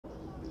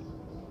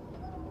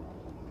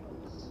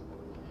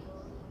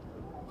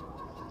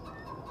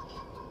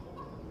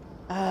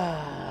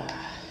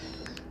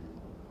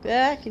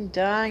Back in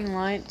Dying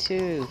Light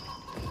 2.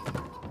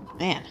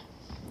 Man.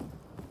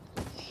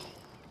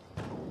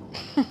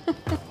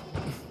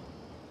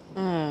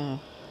 Oh.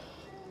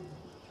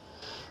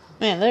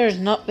 Man, there's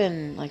not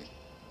been, like,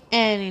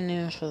 any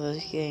news for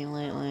this game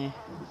lately.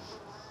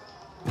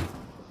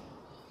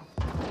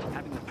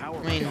 I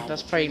mean,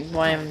 that's probably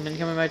why I haven't been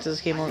coming back to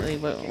this game lately,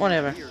 but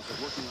whatever.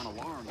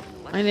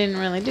 I didn't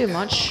really do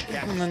much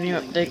when the new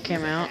update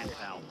came out.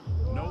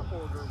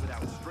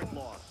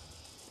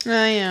 You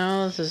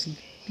know, this is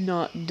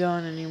not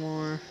done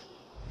anymore.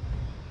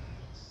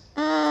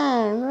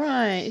 Oh,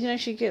 right. You can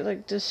actually get,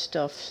 like, this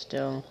stuff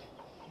still.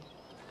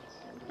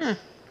 Huh.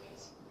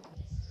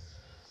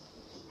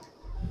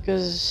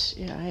 Because,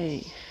 yeah,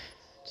 I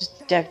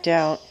just decked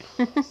out.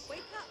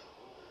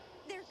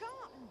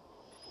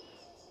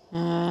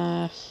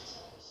 My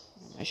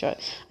shot.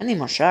 I need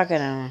more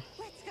shotgun ammo.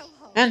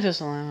 And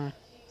pistol ammo.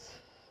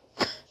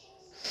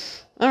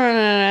 I'm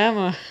running out of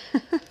ammo.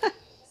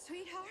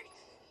 Sweetheart,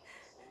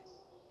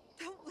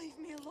 don't leave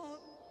me alone.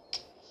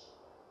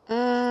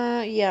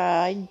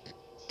 Yeah, I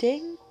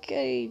think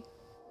I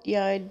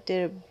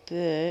did a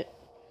bit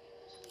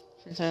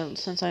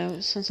since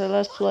I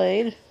last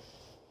played.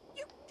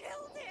 You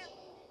killed him.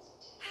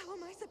 How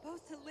am I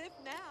supposed to live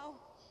now?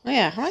 Oh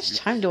yeah, how much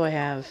time do I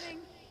have?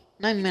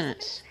 9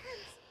 minutes.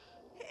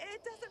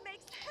 It doesn't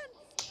make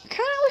sense. I kind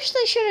of wish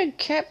they should have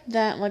kept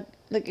that. Like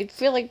it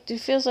feels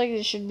like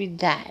it should be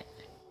that.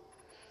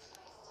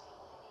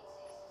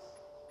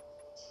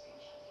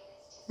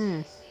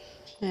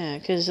 Yeah,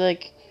 cause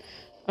like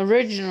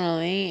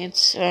originally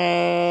it's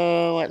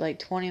what, like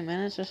 20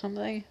 minutes or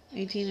something?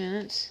 18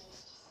 minutes.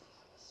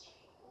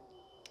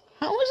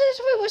 How was this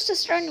supposed to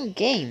start a new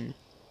game?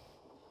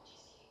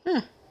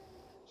 Huh.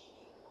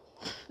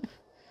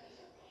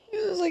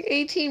 It was like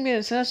 18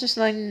 minutes, and that's just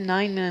like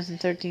 9 minutes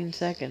and 13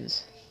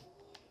 seconds.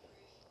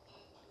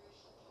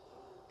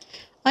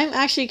 I'm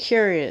actually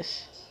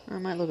curious. I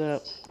might look it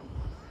up.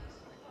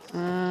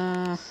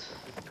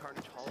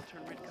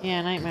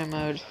 Yeah, nightmare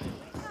mode.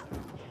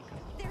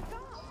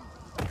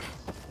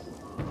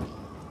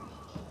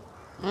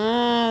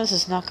 This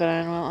is not gonna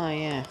end well. Oh,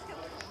 yeah.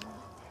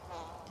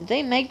 Did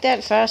they make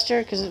that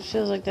faster? Because it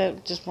feels like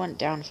that just went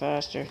down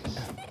faster.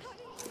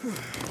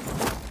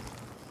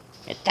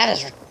 Yeah, that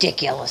is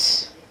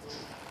ridiculous.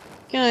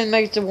 Can only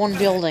make it to one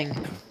building.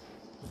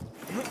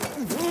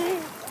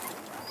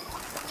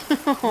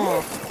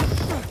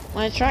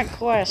 My track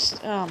quest.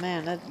 Oh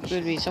man, that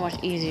would be so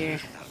much easier.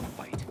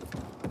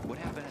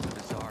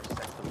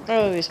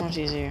 That would be so much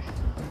easier.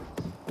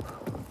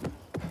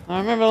 I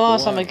remember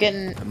last time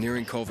I'm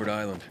nearing Culvert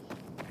Island.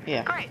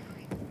 Yeah. Great.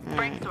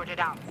 Frank's sorted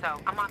out, so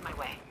I'm on my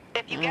way.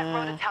 If you get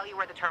Ro to tell you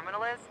where the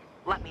terminal is,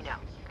 let me know.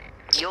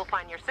 You'll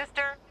find your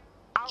sister.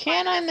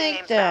 Can I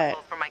make that?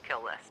 For my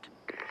kill list.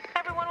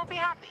 Everyone will be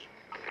happy.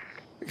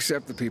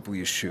 Except the people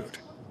you shoot.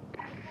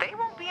 They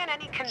won't be in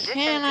any condition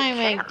Can to I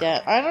make care.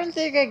 that? I don't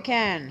think I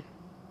can.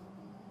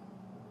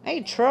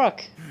 Hey,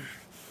 truck.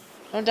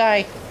 Don't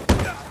die.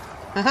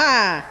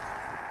 Haha!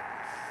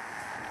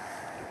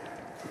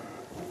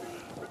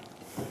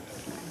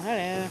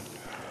 Hello.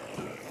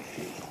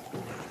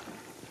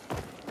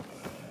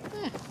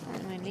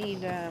 I need,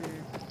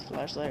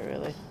 flashlight,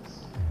 really.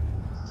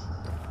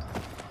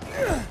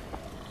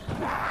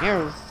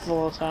 You're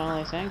volatile,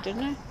 I think,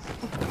 didn't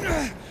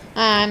I?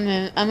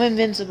 I'm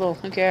invincible.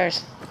 Who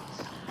cares?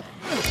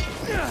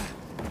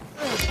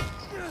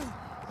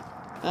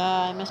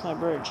 I missed my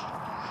bridge.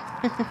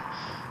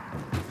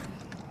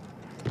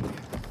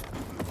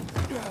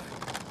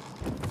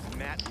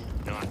 Matt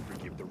did not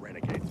forgive the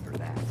renegades for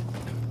that.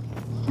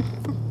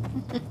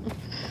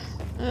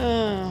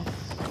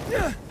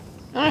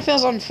 That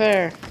feels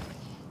unfair.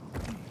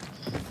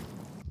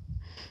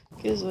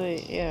 Because,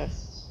 wait, yeah.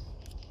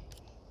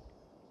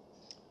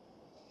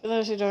 For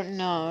those who don't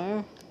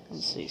know,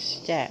 let's see,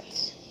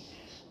 stats.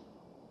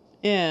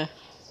 Yeah.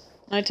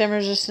 Nighttime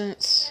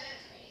resistance,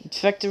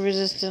 infected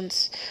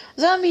resistance.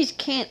 Zombies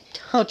can't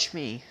touch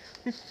me.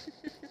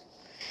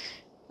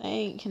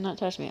 They cannot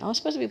touch me. I was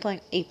supposed to be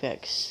playing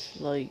Apex,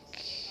 like,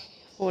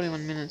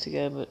 41 minutes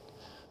ago, but,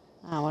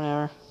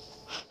 whatever.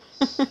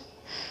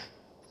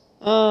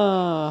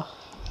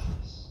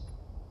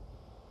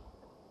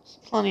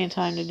 Plenty of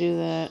time to do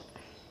that.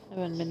 I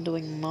haven't been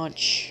doing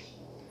much.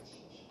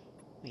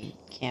 I mean,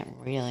 can't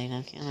really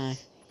now, can I?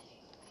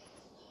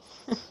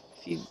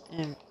 If you,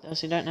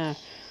 those who don't know,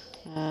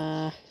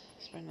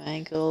 sprained my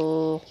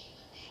ankle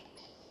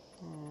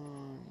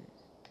on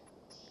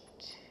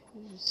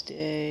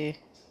Tuesday.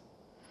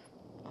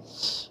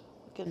 It's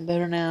getting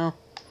better now.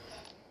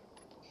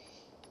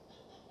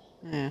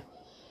 Yeah.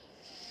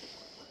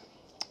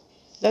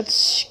 That's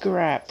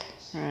scrap.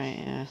 Right,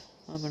 yeah.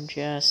 11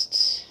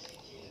 chests.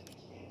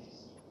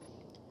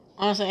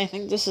 Honestly, I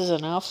think this is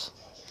enough.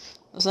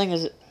 This thing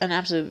is an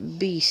absolute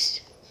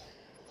beast.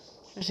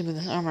 Especially with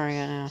this armor I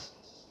got now.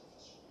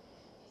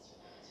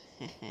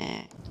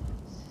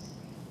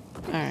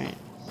 Alright.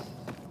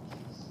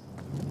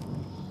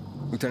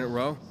 Lieutenant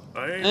Rowe?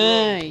 I ain't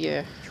wrong.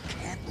 Yeah. You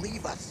can't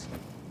leave us.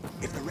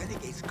 If the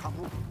renegades come,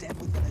 we'll be dead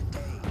within a day.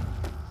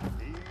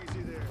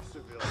 Easy there,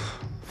 civilian.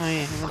 Oh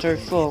yeah, inventory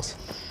full.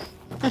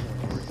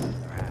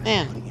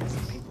 Man. Putting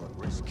innocent people at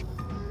risk.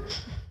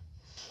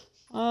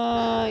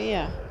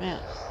 Yeah, man.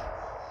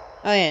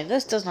 Oh yeah,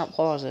 this does not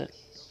pause it.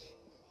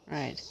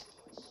 Right.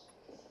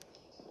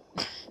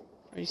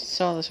 We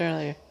saw this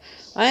earlier.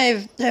 I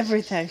have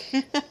everything.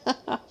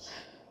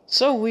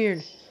 So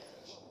weird.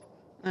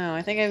 Oh,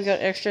 I think I've got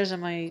extras in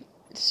my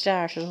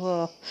stash as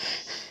well.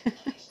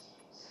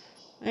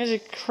 I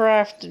just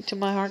craft to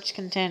my heart's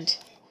content.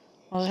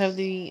 I also have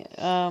the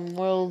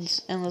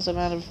world's endless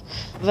amount of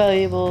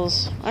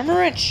valuables. I'm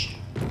rich!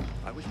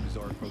 I wish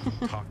Bizarre folks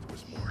would talk to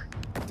us more.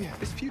 Yeah,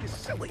 this feud is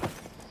silly.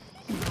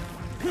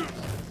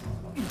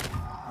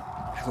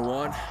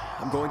 Lawan,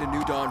 I'm going to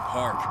New Dawn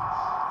Park.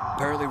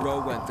 Apparently Roe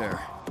went there.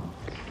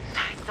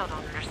 I still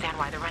don't understand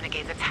why the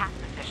renegades attacked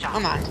the fisheye.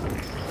 Come on.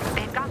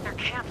 They've got their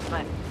camps,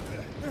 but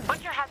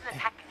Butcher hasn't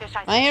attacked the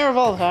fisheye. I hear a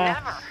revolt,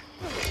 Never.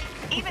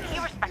 Even he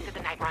respected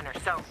the Night Runner,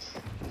 so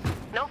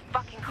no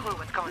fucking clue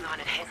what's going on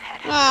in his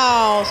head.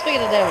 Oh,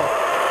 speaking of the devil.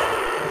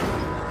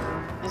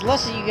 There's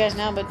less of you guys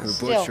now, but The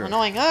still Butcher.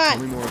 annoying. Tell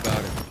me more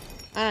about it.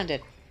 I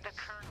did. The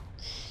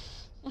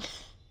Colonel.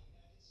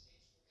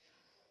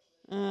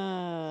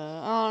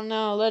 Oh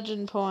no,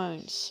 legend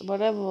points.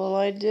 Whatever will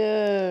I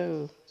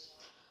do?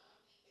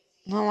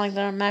 Not like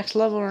they're max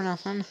level or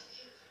nothing.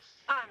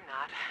 I'm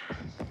not.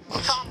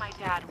 Saw my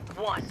dad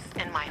once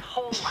in my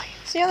whole life.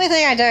 It's the only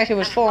thing I doubt he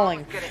was And if Mom falling.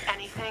 was good at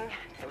anything,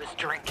 it was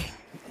drinking.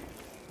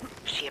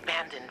 She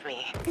abandoned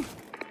me,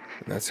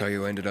 That's how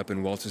you ended up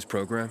in Waltz's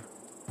program?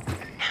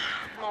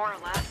 more or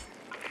less.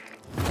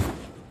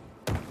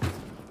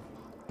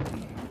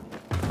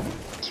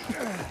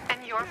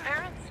 And your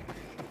parents?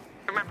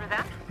 Remember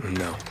them?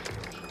 No.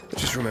 I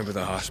just remember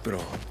the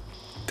hospital.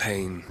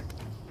 Pain.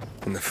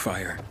 And the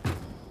fire.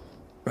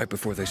 Right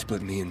before they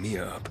split me and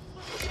Mia up.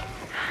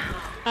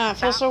 Ah, it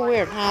feels so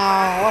weird. Oh,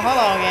 well,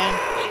 hello again.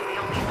 She's the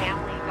only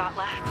family you got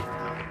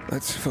left.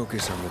 Let's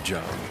focus on the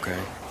job, okay?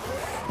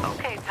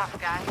 Okay, tough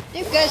guy.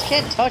 You guys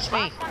can't touch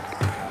me.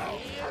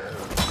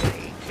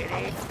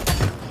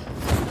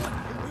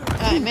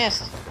 Ah, I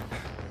missed.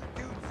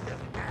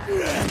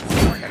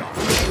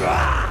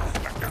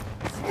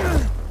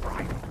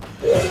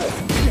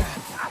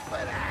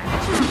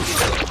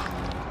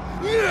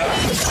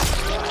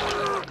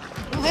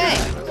 Oh, hey.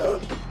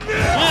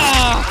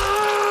 Ah.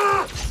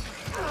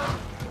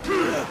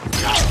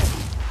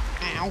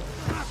 Ow.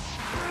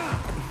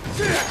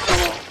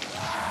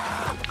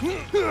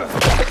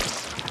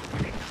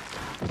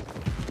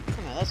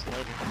 Come on, that's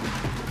good.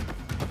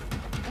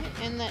 Can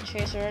I end that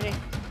chase already?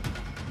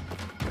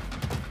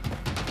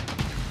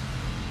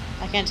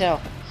 I can't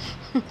tell.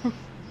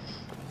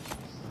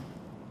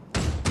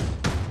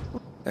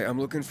 Hey, I'm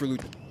looking for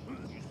loot.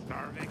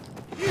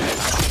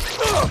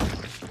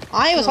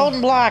 I was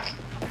holding block.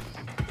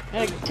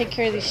 I gotta take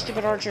care of these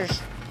stupid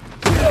archers.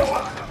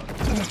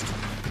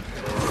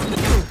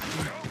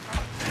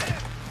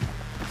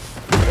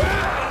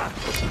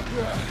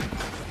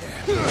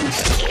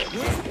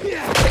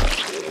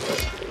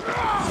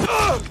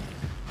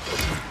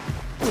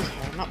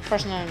 I'm not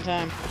pressing that in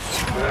time.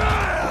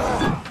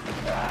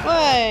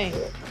 Way!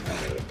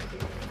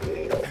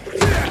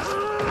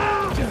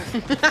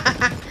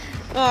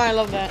 Oh, I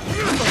love that.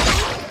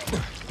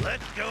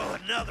 Let's go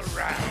another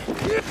round.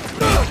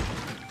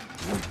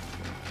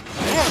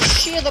 Oh,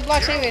 shield the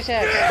black saving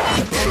attack.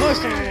 Well, most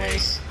of them at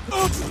least.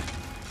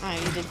 Ah,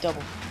 you did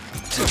double.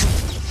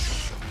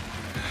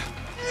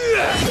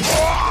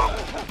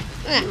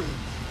 Ah.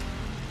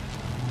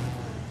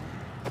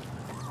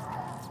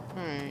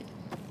 Alright.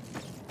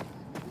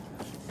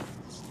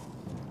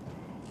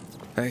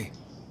 Hey.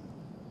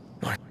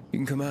 What? You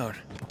can come out.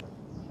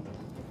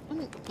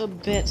 A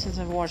bit since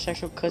I've watched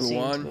actual cutscenes.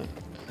 Luan, But...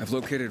 I've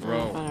located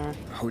Roe. whatever.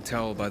 A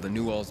hotel by the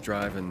Newalls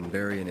Drive and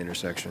Berrien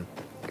intersection.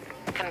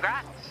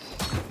 Congrats.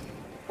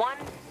 One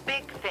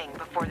big thing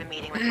before the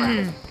meeting with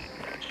Red.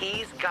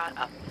 He's got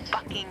a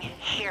fucking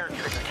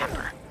hair-trigger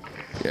temper.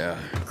 Yeah,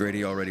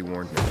 Grady already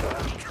warned me.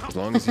 As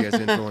long as he has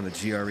info on the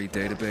GRE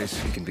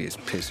database, he can be as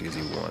pissy as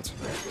he wants.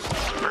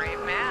 Brave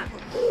man.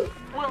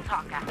 We'll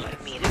talk after you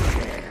meet him.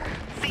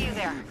 See you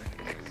there.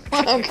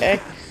 Okay.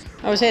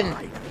 I was hidden.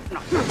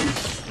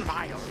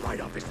 Smile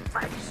right off his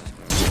face.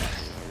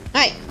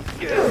 Hey!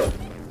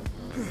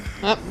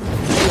 Up.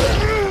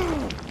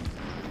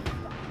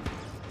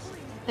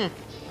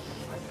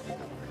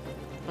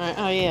 Alright,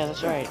 oh yeah,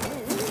 that's right.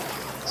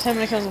 This time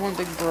it comes one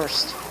big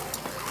burst.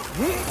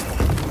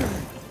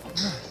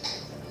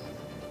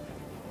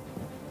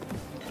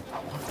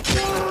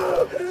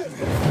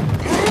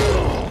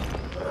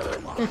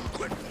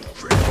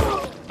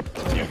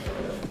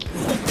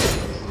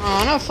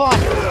 Oh, no fun!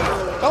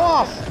 Go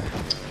off!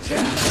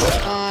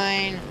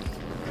 Fine.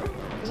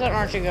 Where's that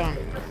archer going?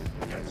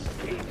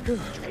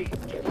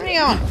 Where are you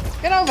going?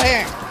 Get over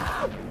here!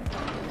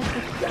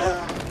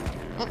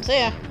 Oh, see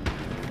ya.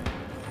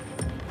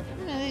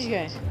 Where are these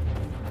guys?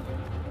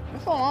 They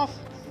fall off.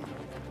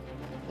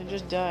 They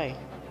just die.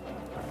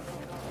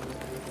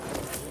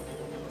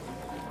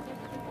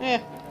 Yeah.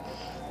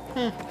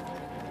 Huh.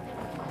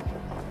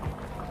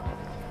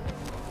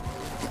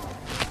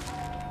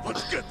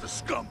 Let's get the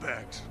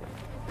scumbags.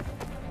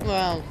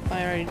 Well,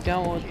 I already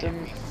dealt with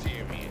them.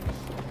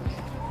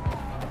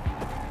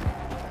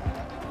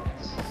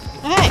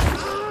 Hey!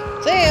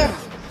 See ya!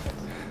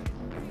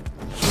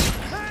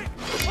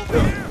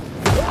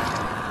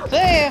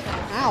 See ya!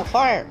 Ow,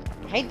 fire!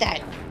 I hate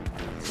that.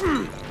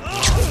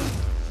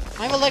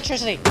 I have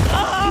electricity.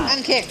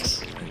 And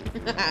kicks.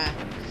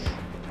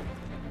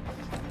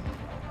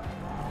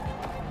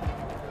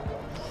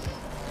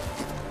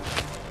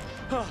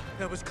 Oh,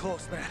 that was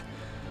close, man.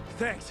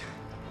 Thanks.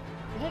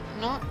 Did it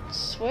not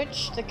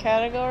switch the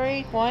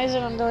category? Why is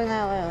it I'm doing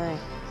that lately?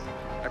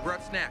 I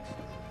brought snacks.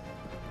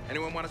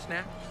 Anyone want a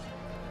snack?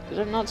 Did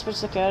it not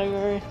switch the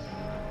category?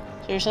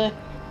 Seriously?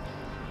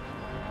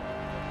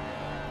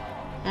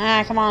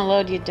 Ah, come on,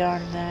 load, you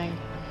darn thing.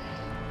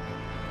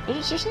 Did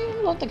it seriously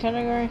load the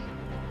category?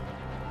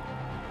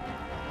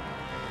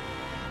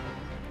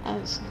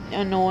 That's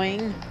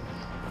annoying.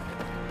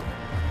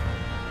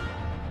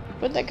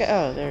 Where'd that go?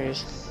 Oh, there he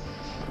is.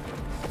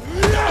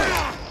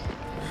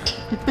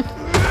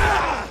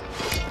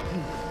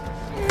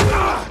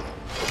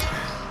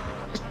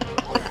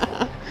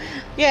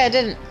 Yeah, it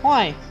didn't.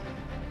 Why?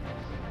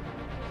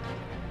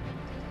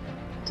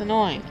 It's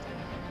annoying.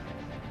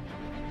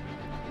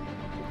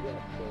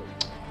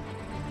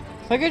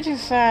 If I go too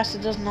fast,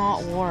 it does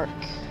not work.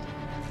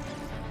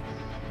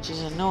 Which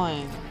is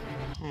annoying.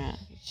 Yeah,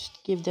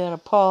 just give that a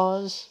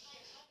pause.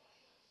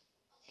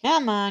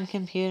 Come on,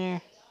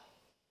 computer.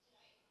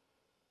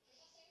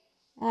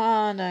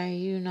 What are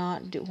you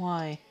not do?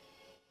 Why?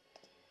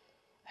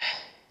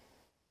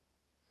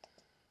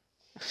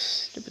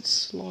 Stupid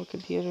slow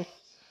computer.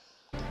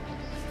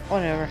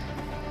 Whatever.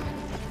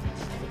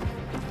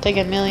 Take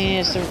a million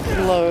years to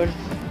load.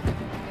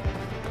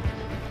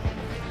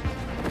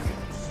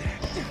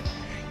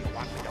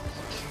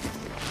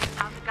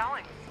 How's it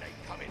going?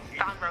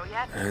 Found Row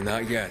yet?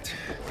 Not yet,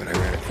 but I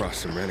ran across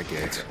some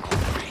renegades.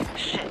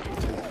 Shit.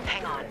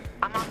 Hang on.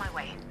 I'm on my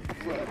way.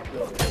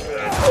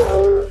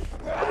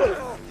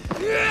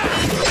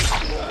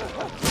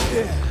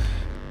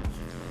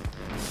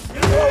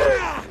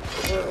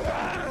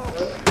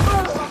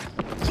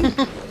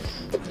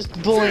 Just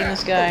bullying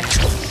this guy.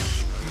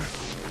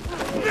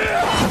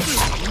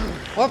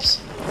 Whoops.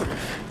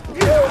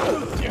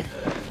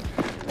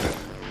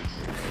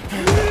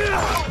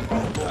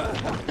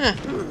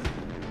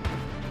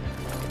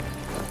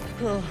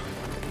 Huh.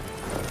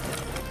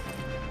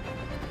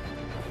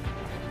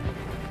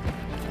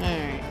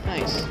 Alright,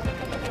 nice.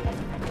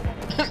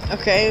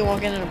 Okay,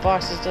 walking into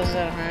boxes does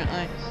that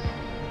apparently.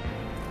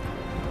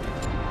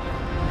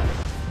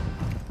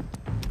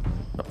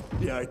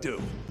 Yeah, I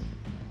do.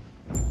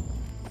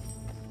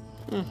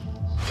 Oh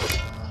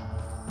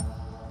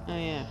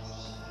yeah.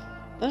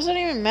 Doesn't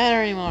even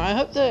matter anymore. I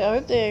hope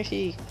they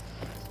actually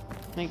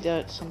make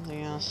that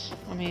something else.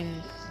 I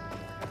mean,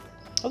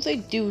 I hope they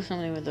do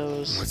something with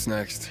those. What's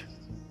next?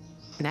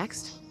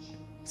 Next?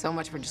 So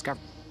much for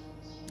discovery.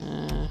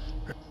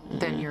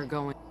 Then you're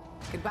going.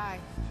 Goodbye.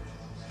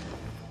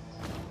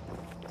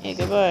 Hey,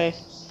 goodbye.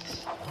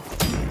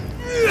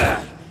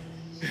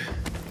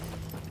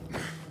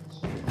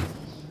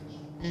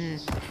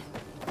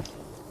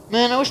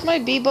 Man, I wish my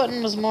B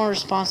button was more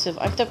responsive.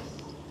 I have to,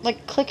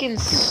 like, clicking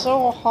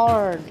so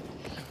hard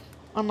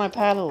on my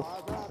paddle.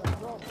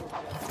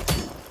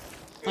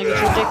 Like,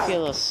 it's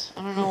ridiculous.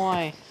 I don't know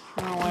why.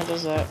 I don't know why it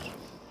does that.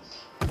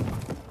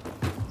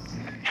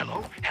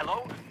 Hello?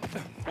 Hello?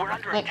 We're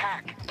under Like,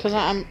 attack. because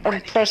I'm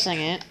pressing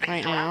it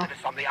right now. Us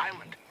on the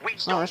island. We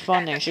It's not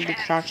responding. I should be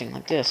crouching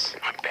like this.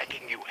 I'm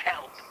begging you,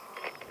 help.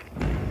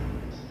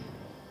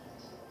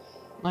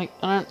 Like,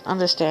 I don't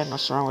understand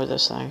what's wrong with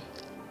this thing.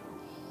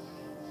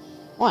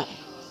 What?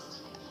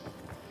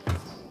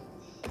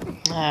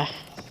 Ah.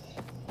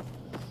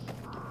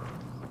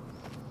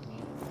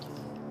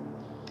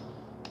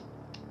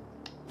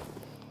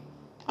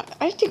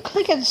 I have to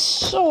click it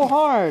so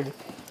hard.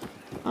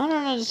 I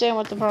don't understand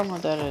what the problem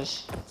with that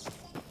is.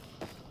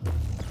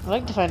 I'd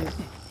like to find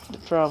the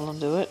problem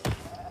to it.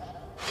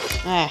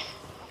 Ah.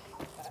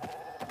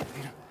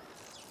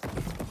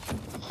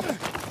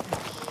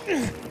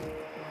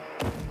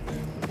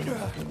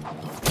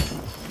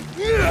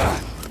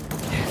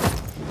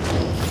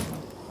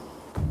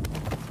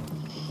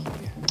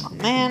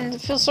 Man,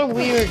 it feels so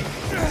weird.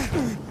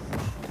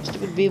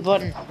 Stupid B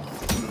button.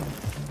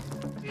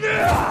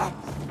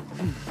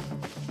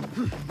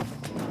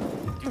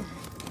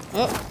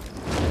 Oh.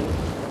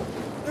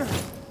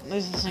 At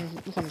least this thing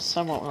becomes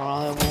somewhat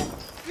reliable.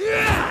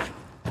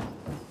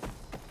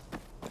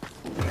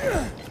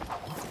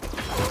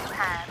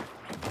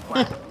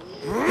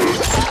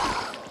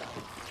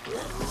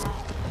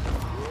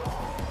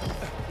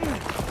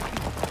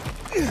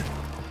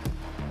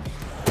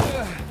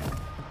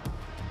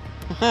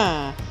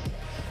 Huh.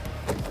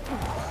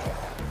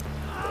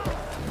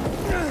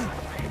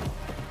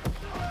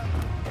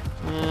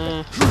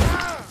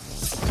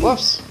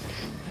 Whoops.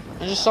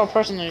 I just saw a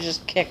person that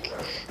just kick.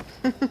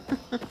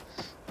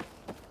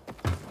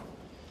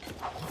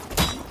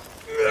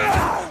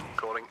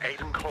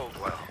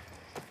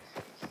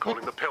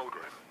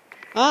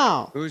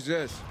 Oh. Who's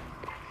this?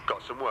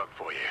 Got some work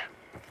for you.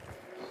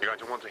 You're going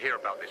to want to hear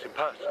about this in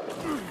person.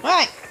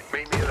 Right.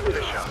 Meet me at the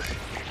fish eye.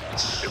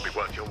 It'll be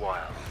worth your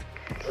while.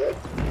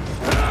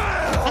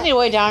 I need to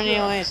way down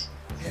anyways.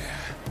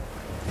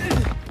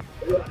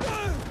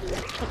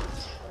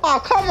 Oh,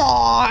 come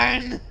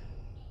on!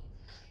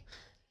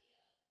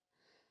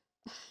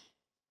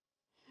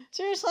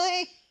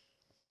 Seriously?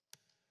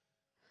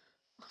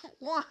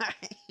 Why?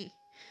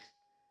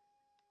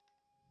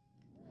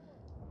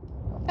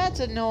 That's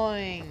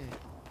annoying.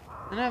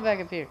 And I'm back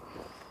up here.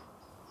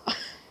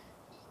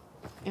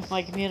 If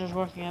my computer's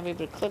working, I'll be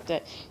able to clip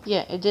that.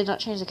 Yeah, it did not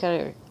change the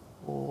category.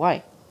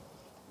 Why?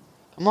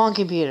 Come on,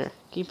 computer.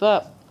 Keep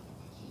up.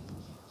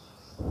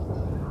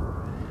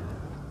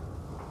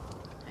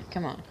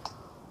 Come on.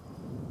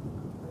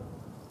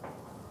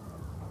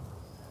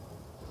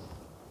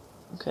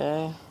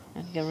 Okay.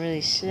 I think I'm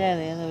really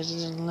silly. Otherwise it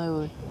doesn't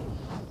load.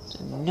 It's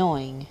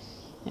annoying.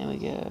 There we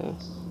go.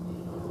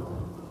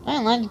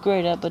 Dying Light's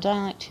grayed up, but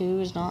Dying Light 2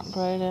 is not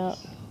grayed out.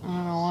 I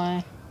don't know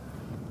why.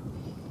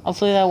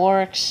 Hopefully that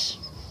works.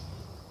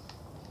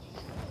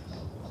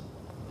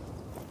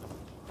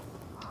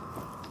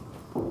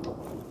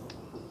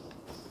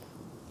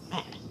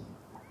 Man.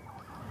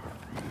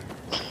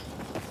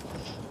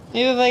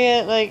 Maybe if I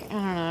get, like, I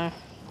don't know.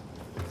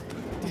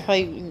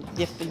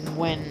 If and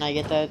when I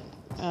get that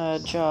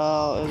a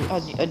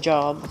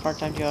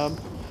part-time job,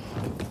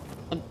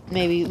 I'd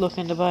maybe look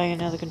into buying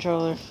another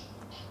controller.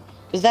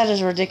 Because that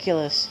is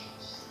ridiculous.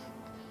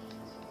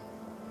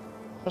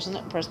 Pressing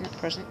it. It's not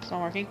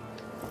working.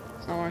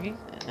 It's not working.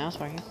 Now it's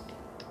working.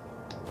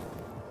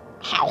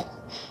 Ow!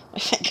 My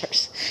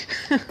fingers.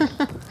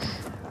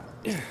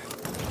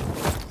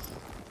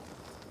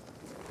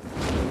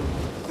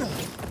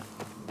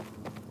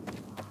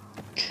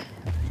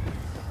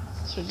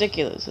 It's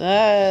ridiculous.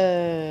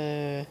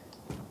 I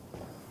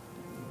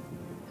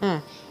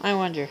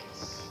wonder.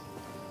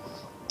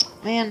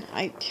 Man,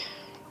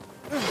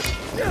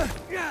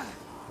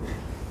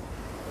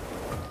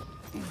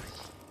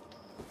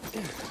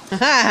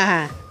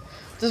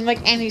 doesn't make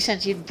any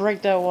sense. You'd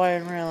break that wire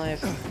in real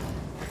life.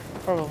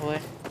 Probably.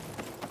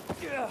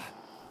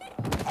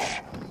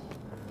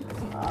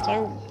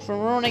 So, for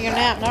ruining your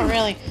nap, not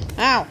really.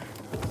 Ow!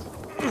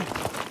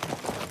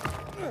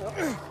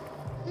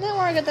 Isn't that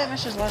where I got that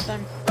message last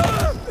time?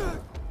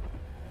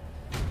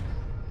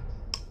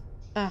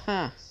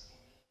 Uh-huh.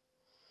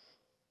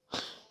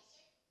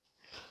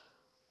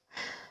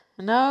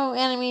 No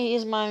enemy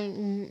is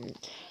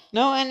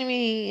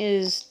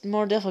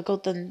more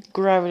difficult than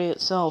gravity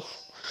itself.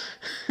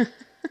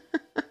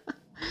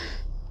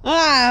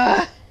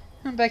 Ah!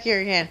 I'm back here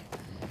again.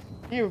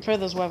 I need to repair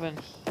this weapon.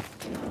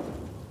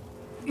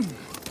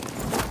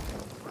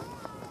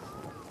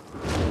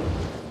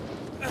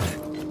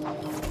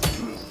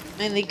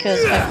 Mainly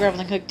because my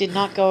grappling hook did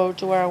not go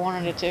to where I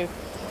wanted it to.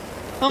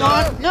 Come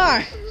on!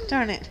 No!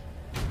 Darn it.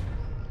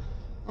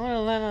 I want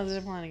to land on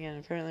the zipline again.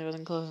 Apparently it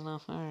wasn't close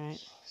enough.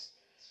 Alright.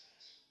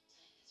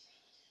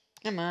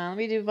 Come on, let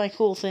me do my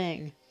cool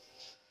thing.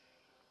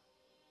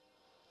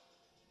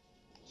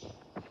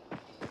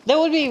 That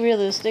would be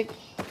realistic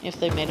if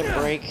they made a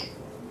break.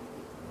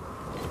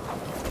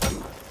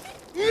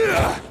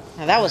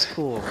 Now that was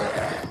cool.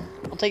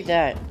 I'll take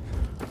that.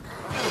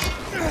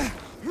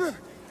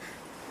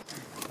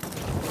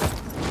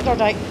 Don't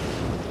die.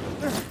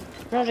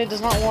 Gravity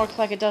does not work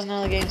like it does in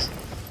other games.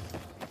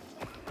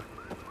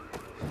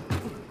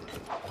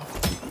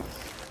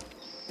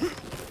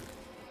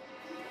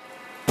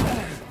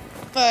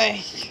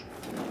 Hey.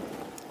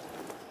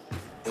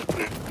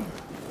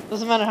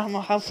 Doesn't matter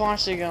how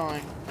fast you're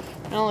going.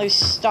 It only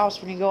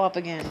stops when you go up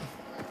again.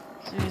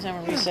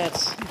 Anytime it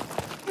resets.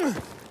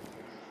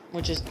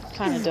 Which is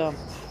kind of dumb.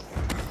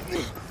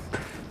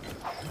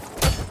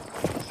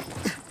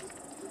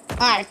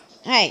 Alright,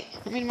 hey,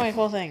 let me do my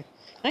whole thing.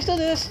 Can I still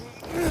do this?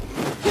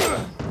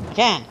 I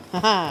can,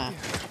 haha.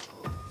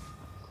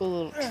 Cool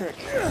little trick.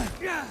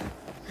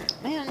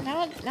 Man,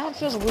 now it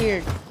feels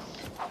weird.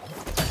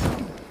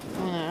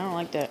 Oh no, I don't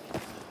like that.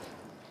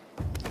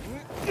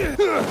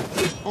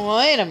 Oh,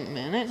 wait a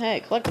minute.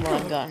 Hey, collectible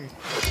I've gotten.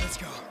 Let's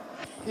go.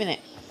 Wait a minute.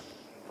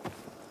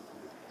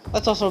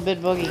 That's also a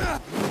bit buggy.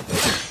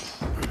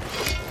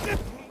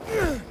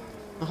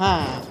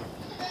 Aha.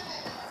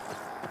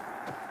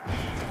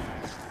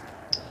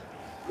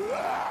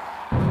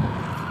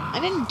 I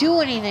didn't do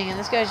anything, and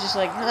this guy's just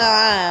like,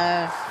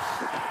 ah.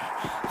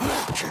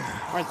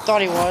 Or I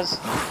thought he was.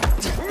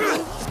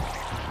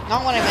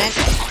 Not what I meant.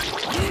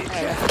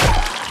 Whatever.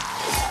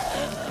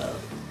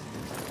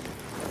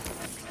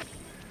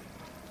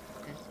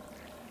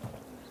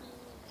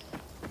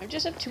 I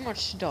just have too much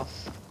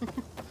stuff.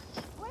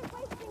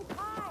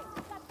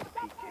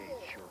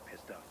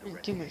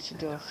 Too much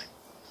stuff.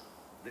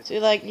 So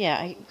like,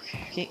 yeah,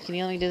 can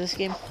you let me do this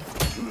game?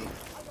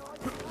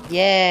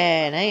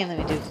 Yeah, now you let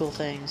me do cool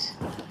things.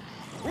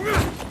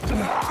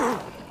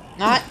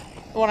 Not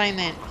what I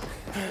meant.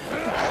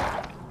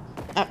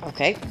 Oh,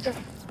 okay.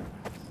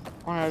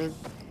 I want to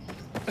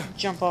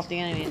jump off the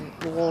enemy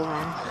and wall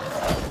run.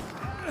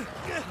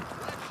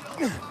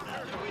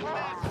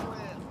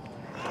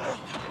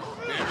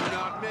 Better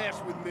not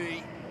mess with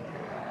me.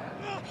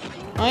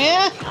 Oh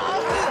yeah?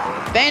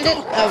 Bandit?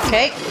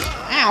 Okay.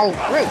 Ow,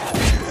 rude.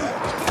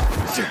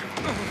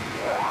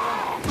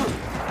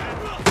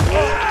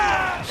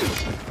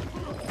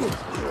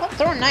 Stop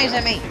throwing knives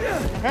at me. It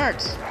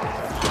hurts.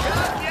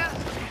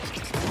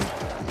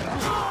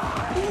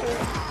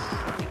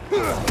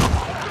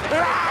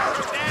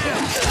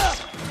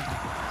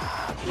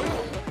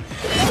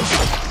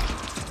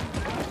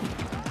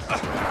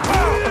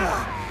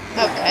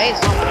 Okay,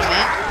 it's not what I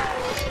meant.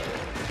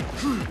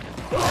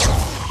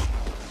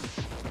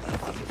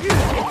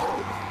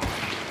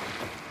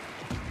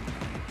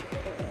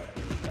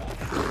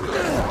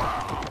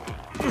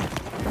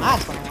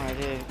 That's what I want to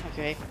do.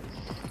 Okay.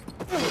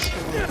 That's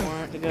where I want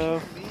it to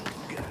go.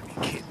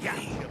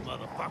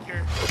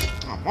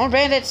 Oh, more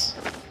bandits!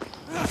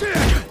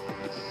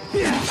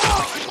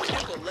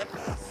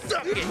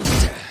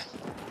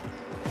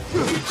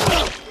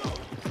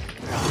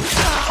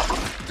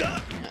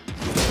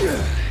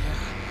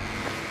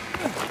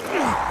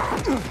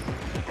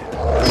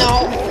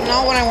 No,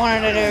 not what I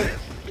wanted to do.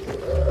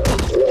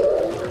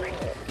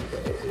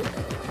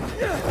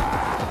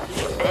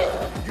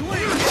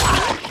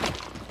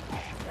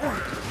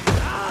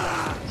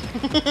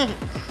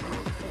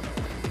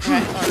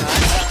 Right,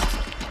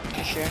 alright.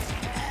 You sure?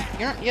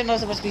 You're not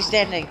supposed to be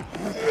standing.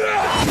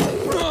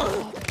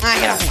 Ah,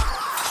 get off me.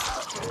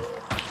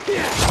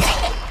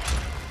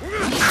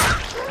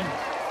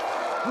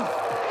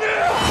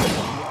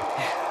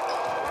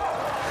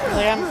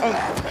 Like I'm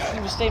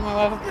gonna stay my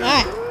weapon.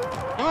 Ah!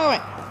 I'm away.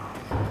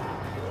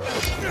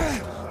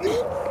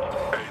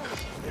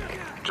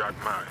 Jack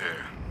Matt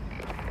here.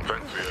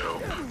 Thanks for your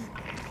help.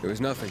 It was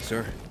nothing,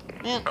 sir.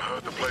 Man. I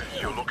heard the place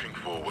you're looking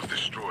for was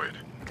destroyed.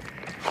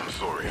 I'm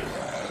sorry.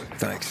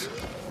 Thanks.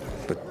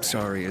 But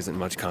sorry isn't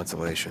much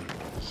consolation.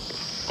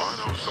 I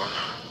know, son,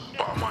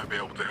 but I might be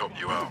able to help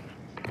you out.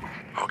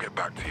 I'll get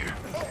back to you.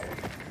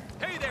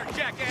 Hey there,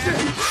 jackass!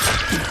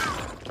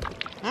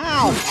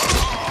 Ow!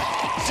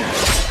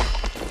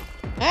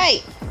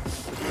 Hey!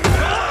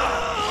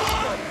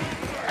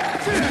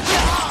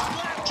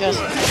 Just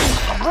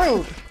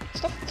rude!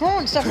 Stop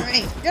throwing stuff at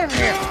me! Get over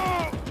here!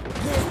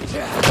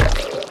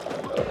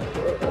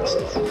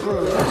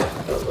 Rude.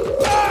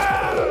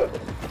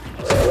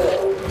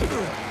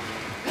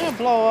 I'm gonna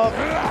blow up.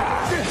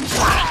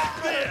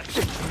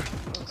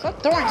 Stop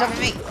throwing stuff at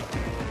me!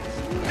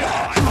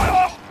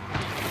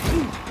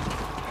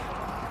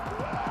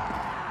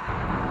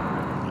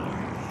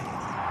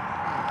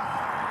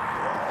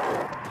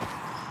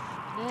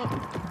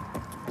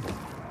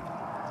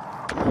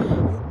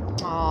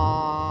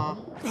 Aww.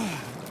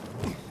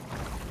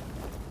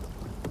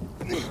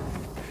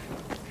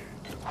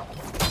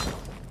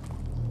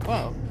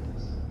 Whoa.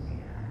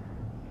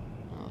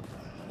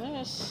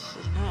 This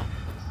is not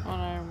what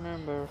I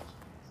remember.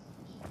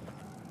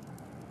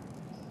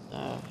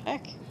 The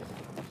heck?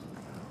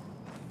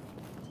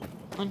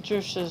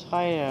 Hunter says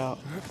hideout.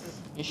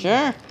 You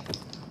sure?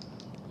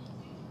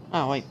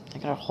 Oh wait, I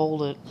gotta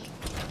hold it.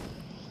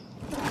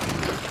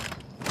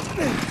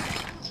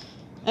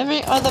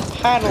 Every other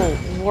paddle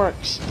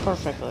works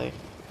perfectly.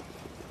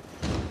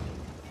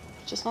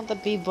 Just not the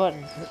B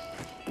button.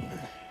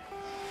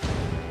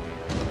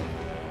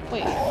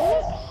 Wait,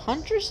 what?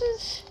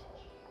 Huntresses?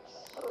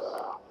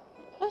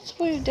 That's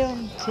way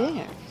down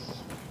there.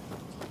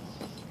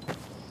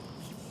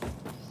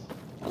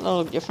 A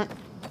little different.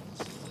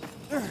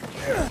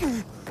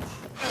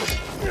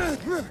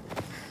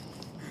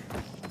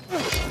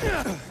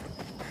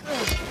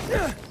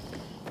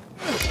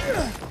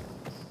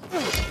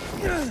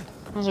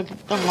 Might as well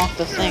unlock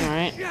the thing,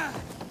 right?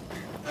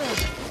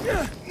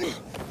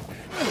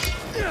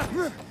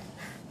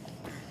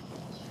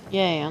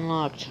 Yay,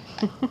 unlocked.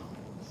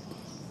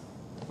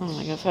 Oh,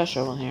 I got fast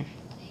travel in here.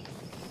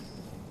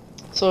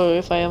 So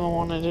if I ever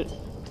wanted it,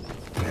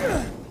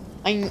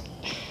 I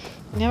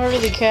never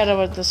really cared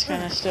about this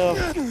kind of stuff.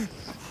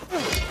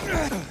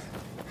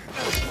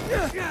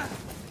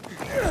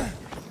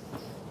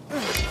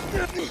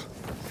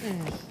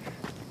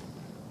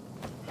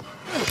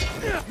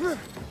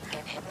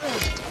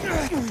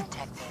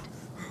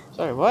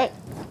 Sorry, what?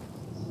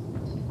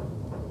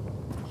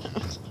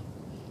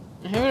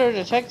 Inhibitor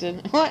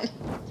detected? What?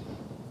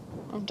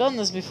 I've done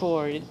this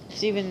before.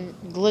 It's even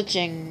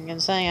glitching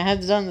and saying I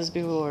have done this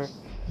before.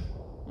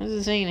 What is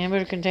it saying?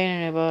 Inhibitor container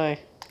nearby.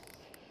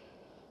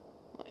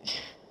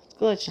 It's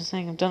glitching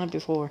saying I've done it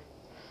before.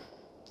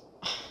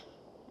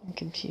 I'm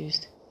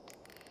confused.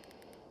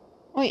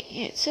 Wait,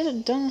 yeah, it said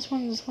I'd done this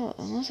one as well.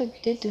 Unless I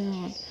did do that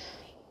one.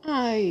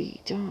 I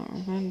don't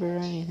remember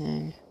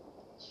anything.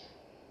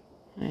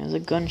 Yeah, it was a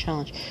gun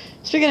challenge.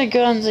 Speaking of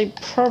guns, I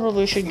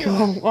probably should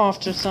go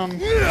after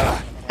some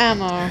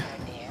ammo.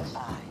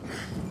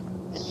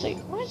 It's like,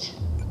 what?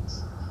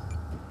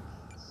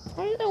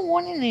 Why is there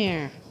one in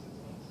here?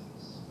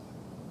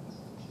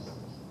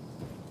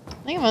 I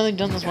think I've only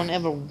done this one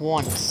ever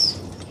once.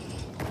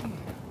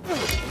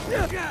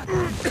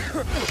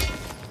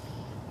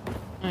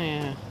 Oh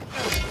yeah.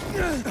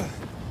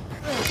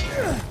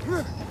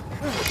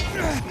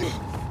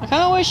 I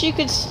kind of wish you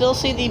could still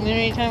see the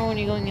immunity timer when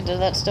you're going into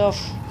that stuff.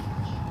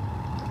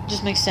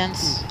 Just makes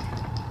sense.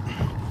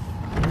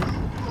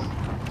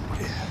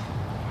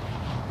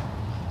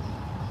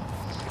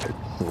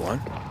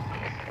 One?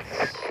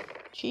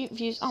 Cheap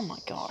views. Oh my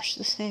gosh,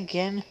 this thing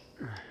again.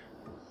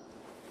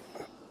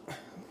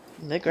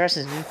 That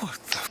agresses me. What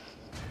the?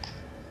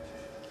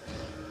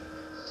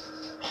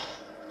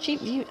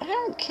 Cheap view. I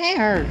don't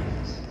care.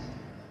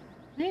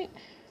 Right?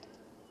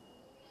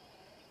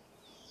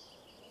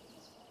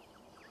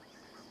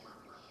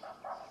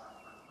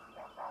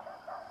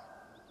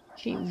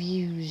 Cheap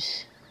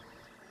views.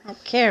 I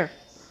don't care.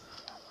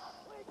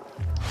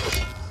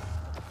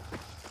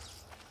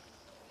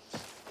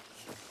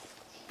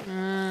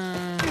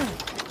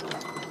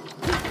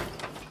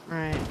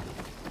 Right.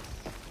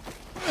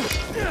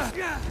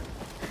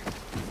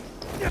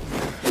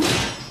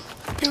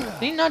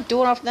 Can you not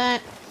do it off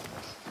that?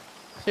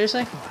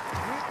 Seriously?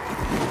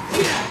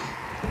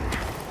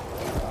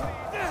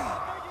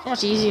 So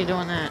much easier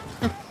doing that.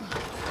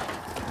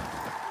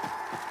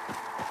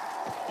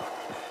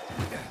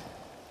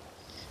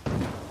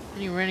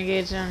 Any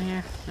renegades down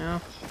here?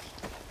 No.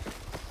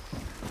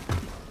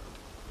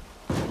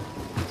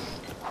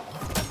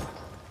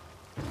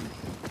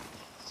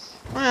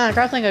 Well,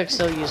 I think it's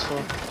still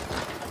useful.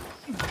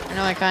 I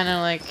know I kind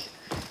of like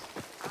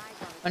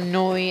I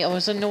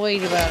was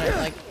annoyed about it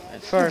like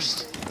at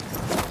first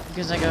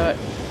because I got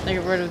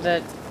rid of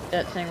that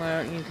thing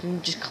where you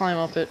can just climb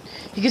up it.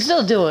 You can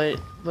still do it,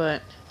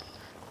 but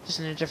just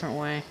in a different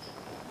way.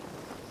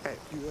 Hey,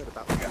 you heard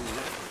about the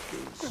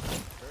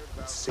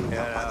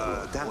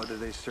What did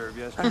they serve I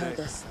yesterday? heard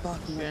they're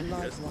sparking up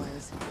live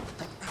wires,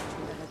 like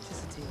actual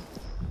electricity.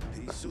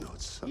 These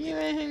notes You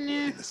have anything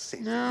new? in the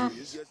same No.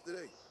 years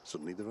yesterday.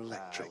 Suddenly they're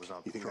electric.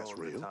 You think that's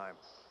real?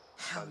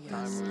 Hell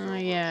yes. Oh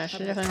yeah, I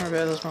should definitely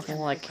repair those muffins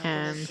while I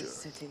can.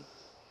 City.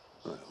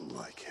 I don't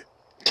like it.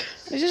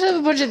 I just have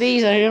a bunch of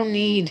these I don't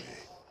need.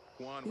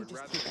 You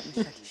just keep that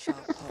machete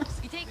sharp, Pops.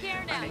 You take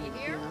care now, you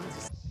hear?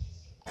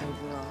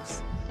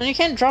 Overalls. And you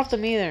can't drop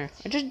them either.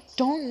 I just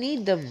don't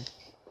need them.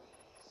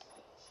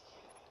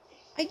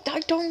 I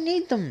don't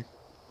need them.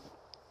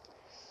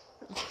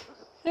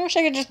 I wish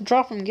I could just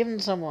drop them and give them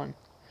to someone.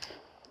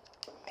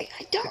 I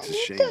don't It's a need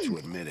shame them. to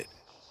admit it,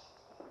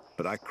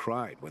 but I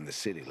cried when the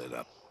city lit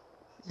up.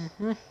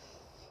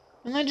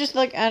 And I just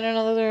like add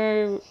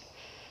another.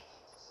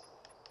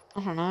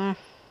 I don't know.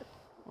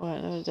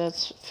 What?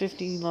 That's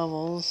 50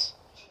 levels.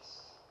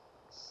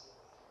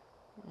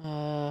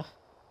 How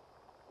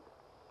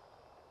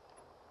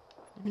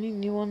many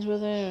new ones were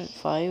there?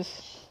 5.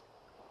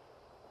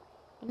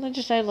 Wouldn't I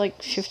just add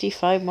like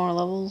 55 more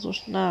levels? Or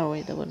no,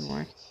 wait, that wouldn't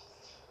work.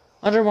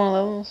 100 more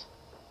levels.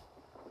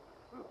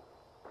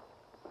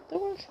 That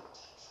work?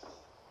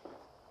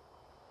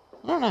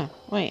 I don't know.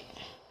 Wait.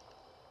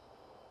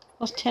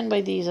 Plus 10 by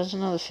these, that's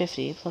another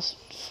 50. Plus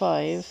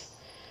 5.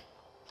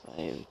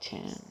 5,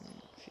 10,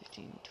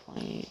 15,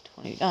 20,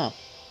 20. Oh.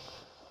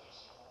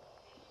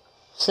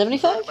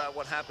 75? About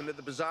what happened at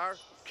the bazaar?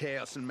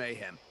 Chaos and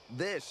mayhem.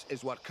 This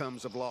is what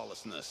comes of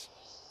lawlessness.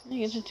 You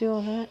get to do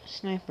all that?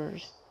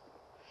 Snipers.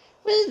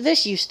 What did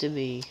this used to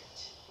be?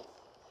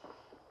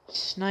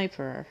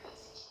 Sniper.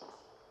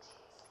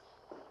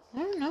 I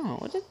don't know.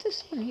 What did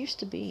this one used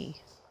to be?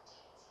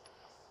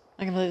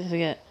 I completely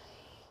forget.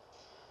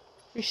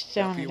 Reach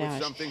down and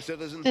damage.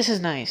 This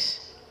is nice.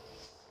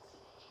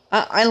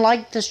 I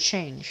like this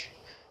change.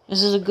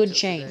 This is a good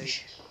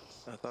change.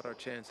 I thought our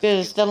chances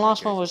Because the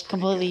last against one was pretty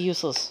completely good.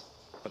 useless.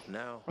 But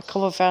now,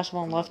 Recover fast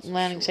while left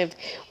landing safe.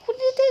 What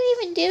did that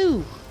even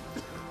do?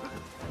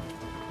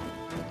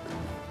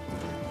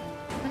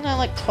 Isn't that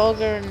like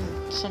Togger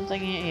and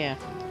something? Yeah.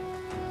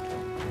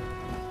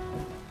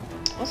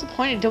 What's the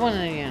point of doing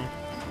it again?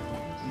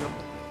 No.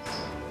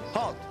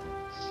 Halt!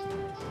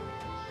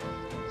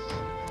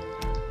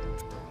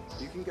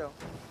 You can go.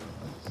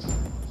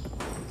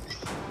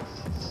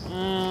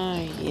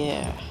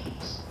 Yeah.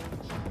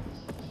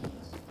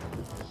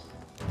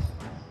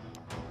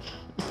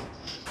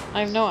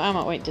 I have no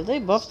ammo. Wait, did they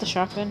buff the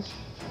shotgun?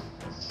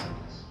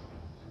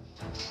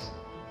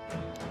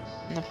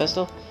 And the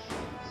pistol?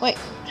 Wait,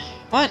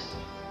 what?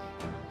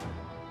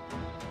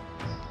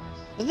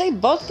 Did they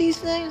buff these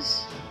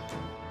things?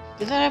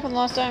 Did that happen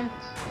last time?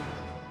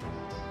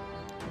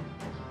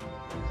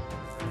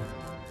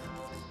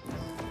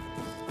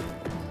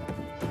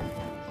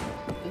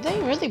 Did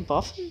they really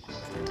buff them?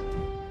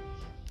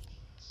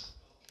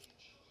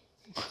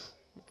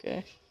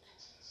 Okay.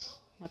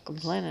 Not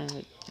complaining,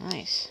 but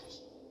nice.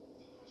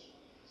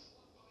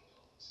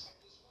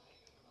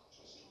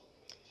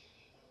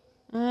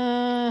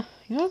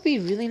 You know, it'd be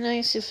really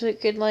nice if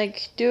it could,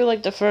 like, do,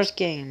 like, the first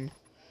game.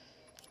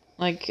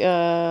 Like,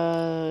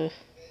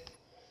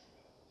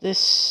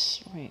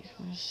 this, wait,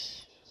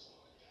 where's...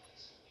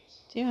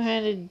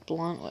 Two-handed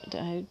blunt, what,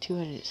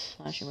 two-handed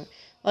slashing,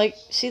 like,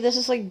 see, this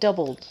is, like,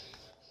 doubled.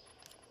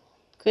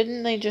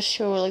 Couldn't they just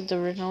show, like, the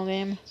original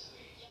game?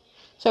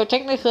 So,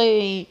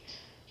 technically,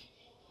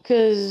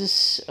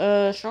 Because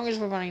strongest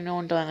weapon no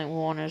one died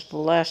one is the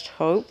Last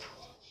Hope,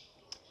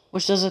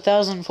 which does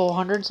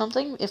 1,400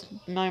 something, if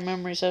my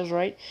memory serves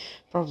right.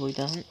 Probably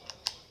doesn't,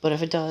 but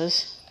if it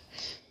does,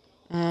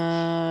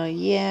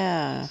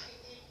 yeah.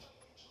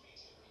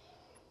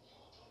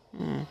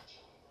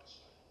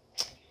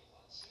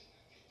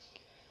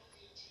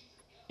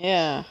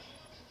 Yeah.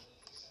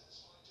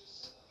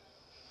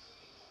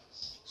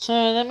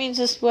 So that means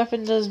this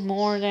weapon does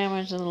more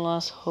damage than the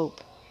Last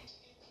Hope.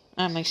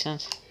 That makes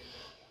sense.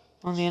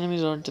 Well, the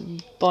enemies are a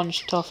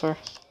bunch tougher.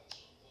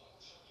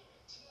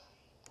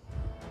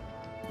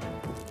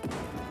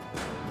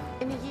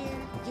 In a year,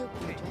 you'll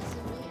be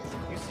addressing me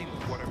as You seen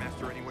the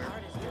quartermaster anywhere?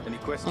 Any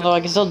questions? Although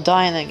I can still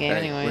die in that game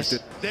Hey, anyways.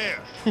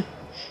 There.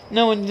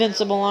 No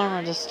invincible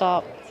armor to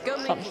stop Go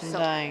make something from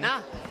yourself. dying.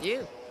 Ah,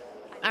 you.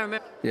 I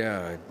remember.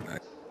 Yeah,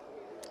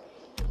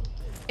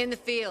 In the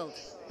field.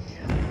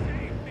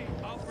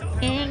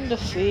 In the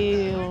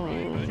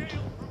field.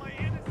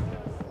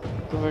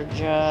 Good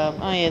job.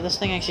 Oh yeah, this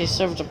thing actually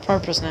serves a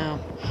purpose now.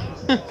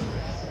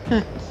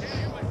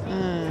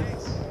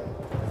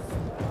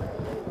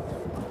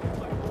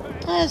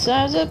 It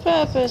serves a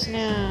purpose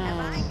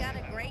now. I got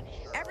a great.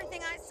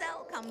 Everything I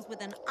sell comes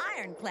with an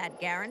ironclad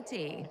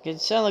guarantee. You could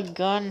sell a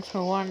gun for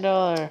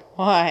 $1.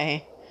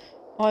 Why?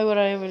 Why would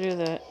I ever do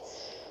that?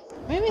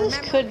 Maybe this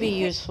could be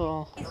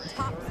useful.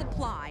 Top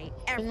supply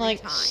I every can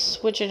like time.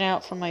 switch it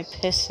out from my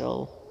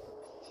pistol.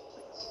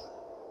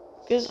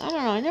 Because I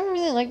don't know, I never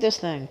really liked this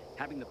thing.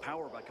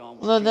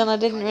 Although then I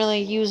didn't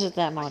really use it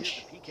that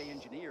much.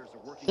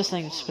 This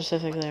thing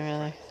specifically,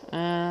 really.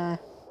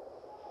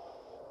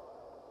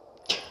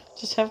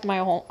 Just have my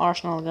whole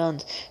arsenal of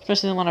guns,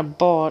 especially the one I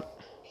bought.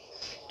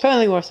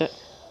 Totally worth it.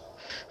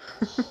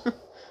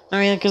 I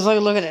mean, because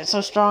look at it, it's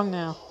so strong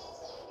now.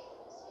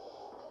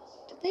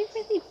 Did they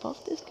really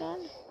buff this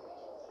gun?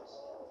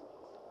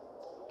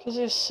 Because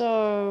if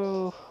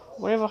so,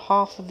 whatever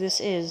half of this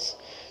is,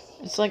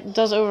 it's like, it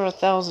does over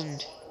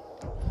 1,000.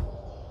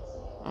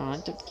 Oh,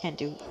 I can't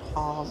do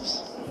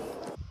halves.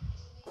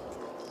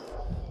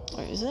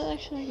 Wait, is that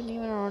actually like an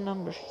even or a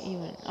number?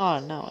 Even. Oh,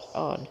 no, it's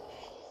odd.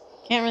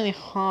 Can't really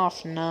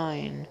half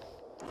 9.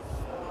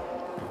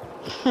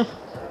 From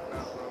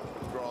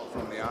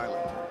the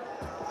island.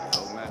 I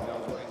hope Matt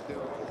knows what he's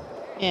doing.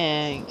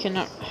 Yeah, you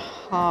cannot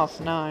half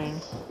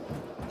 9.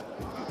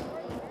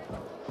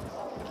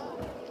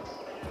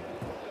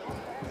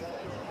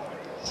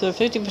 So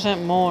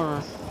 50%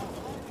 more.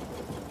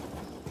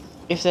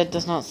 If that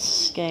does not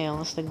scale,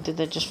 unless they did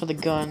that just for the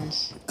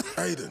guns.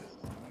 Aiden,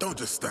 don't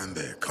just stand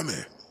there. Come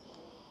here.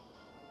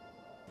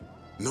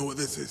 Know what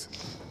this is?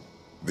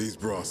 These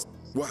brass.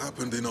 What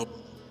happened in up?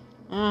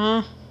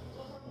 Uh-huh.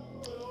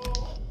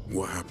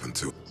 What happened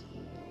to?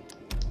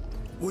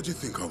 What do you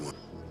think I want?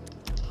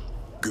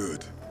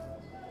 Good.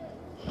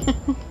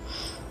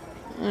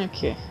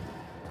 Okay.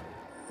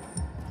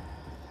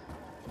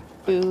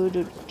 Do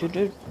do do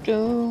do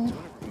do.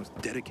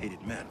 Most dedicated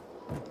men.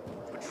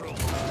 Patrol.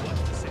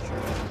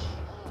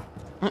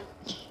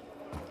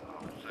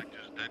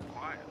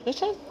 This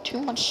has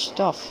too much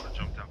stuff.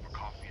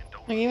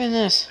 Like even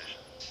this.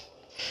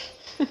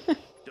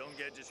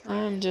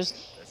 I'm just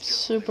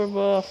super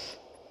buff.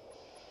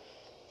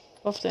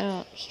 Buffed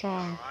out,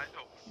 strong.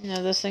 You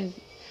know, this thing,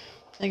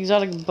 the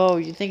exotic bow,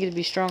 you'd think it'd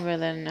be stronger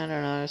than, I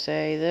don't know,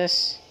 say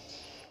this.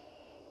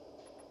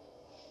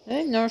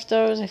 Did they nerf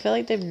those? I feel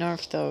like they've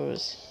nerfed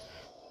those.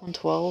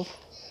 112.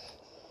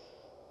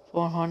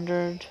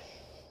 400.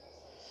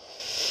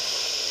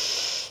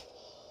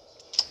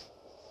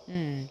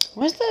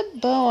 Where's that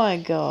bow I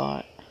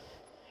got?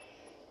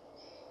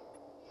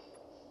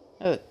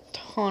 Oh, a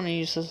ton of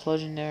useless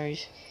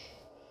legendaries.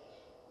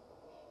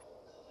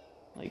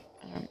 Like,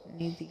 I don't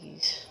need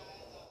these.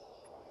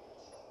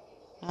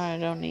 I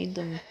don't need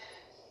them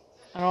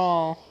at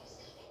all.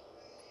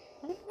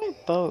 Where's my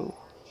bow?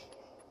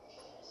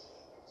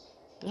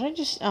 Did I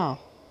just... Oh.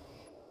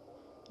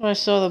 Oh, I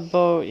saw the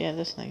bow. Yeah,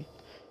 this thing.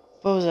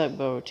 Bozak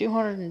bow.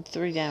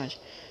 203 damage.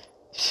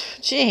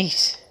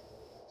 Jeez.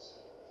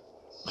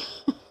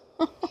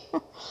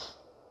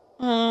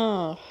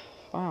 Oh,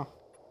 wow.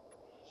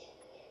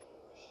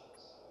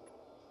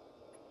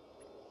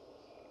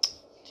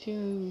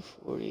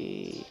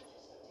 240.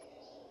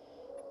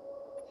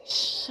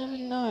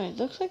 79.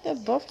 Looks like they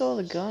buffed all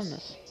the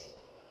guns.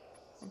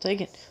 I'll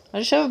take it. I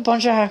just have a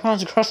bunch of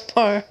Hakon's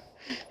crossbar.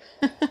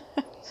 I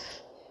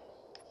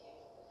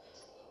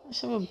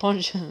just have a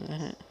bunch of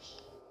that.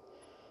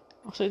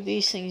 Also,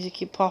 these things that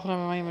keep popping up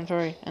in my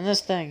inventory. And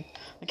this thing.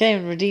 I can't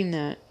even redeem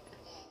that.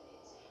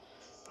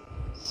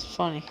 It's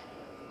funny.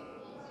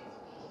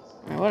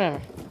 Alright,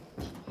 whatever.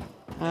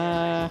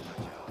 Not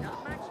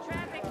much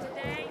traffic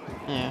today.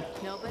 Yeah.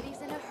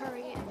 Nobody's in a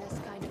hurry in this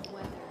kind of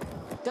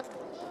weather.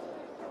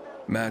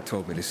 Matt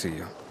told me to see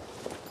you.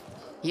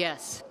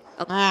 Yes.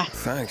 Ah.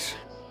 Thanks.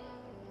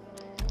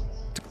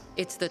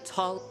 It's the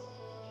tall.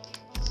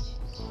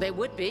 They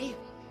would be.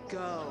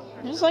 Go.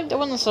 It's like the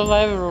one the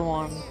Survivor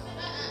one.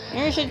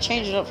 Maybe we should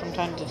change it up from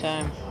time to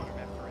time.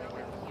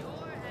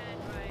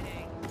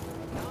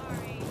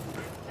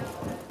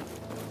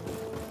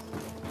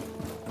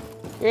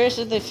 Curious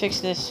if they fix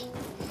this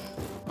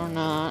or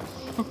not.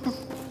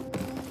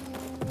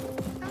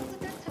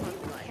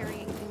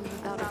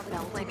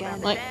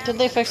 Like, did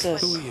they fix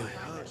this? Who are you?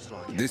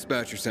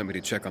 Dispatcher sent me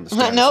to check on the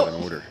status Nope. of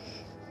an order.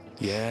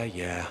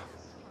 Yeah.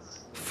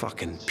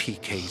 Fucking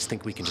PKs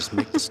think we can just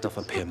make this stuff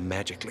up here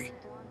magically.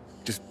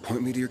 Just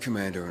point me to your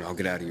commander and I'll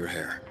get out of your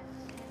hair.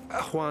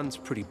 Juan's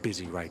pretty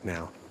busy right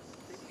now.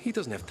 He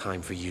doesn't have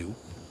time for you.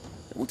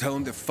 We'll tell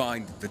him to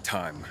find the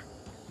time.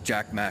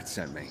 Jack Matt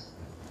sent me.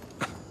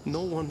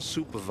 No one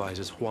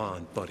supervises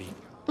Juan, buddy.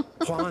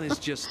 Juan is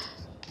just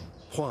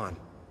Juan.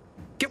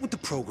 Get with the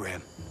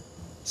program.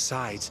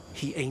 Besides,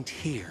 he ain't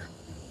here.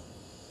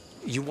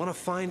 You want to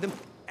find him?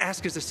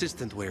 Ask his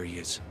assistant where he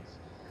is.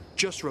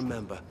 Just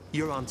remember,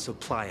 you're on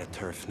supplier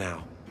turf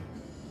now.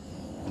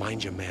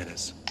 Mind your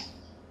manners.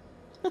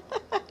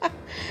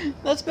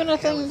 That's been a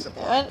thing.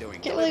 I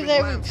can't believe they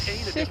haven't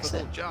fixed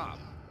it.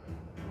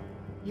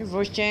 Your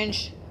voice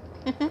changed.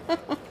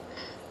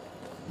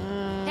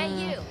 Hey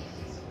you!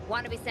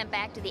 Want to be sent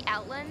back to the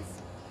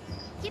Outlands?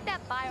 Keep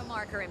that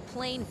biomarker in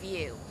plain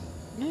view.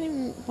 Not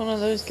even one of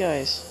those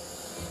guys.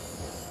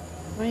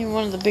 Not even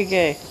one of the big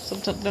A.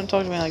 Don't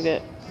talk to me like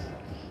that.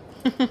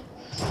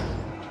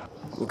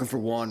 Looking for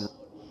Juan.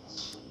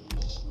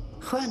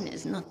 Juan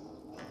is not.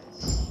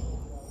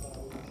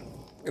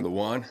 In the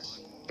Juan?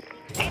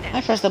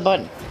 I pressed the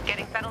button.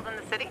 Getting settled in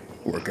the city?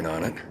 Working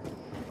on it.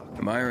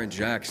 Meyer and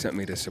Jack sent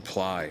me to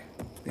supply.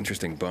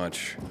 Interesting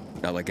bunch.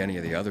 Not like any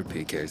of the other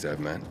PKs I've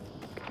met.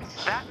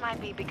 That might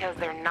be because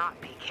they're not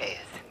PKs,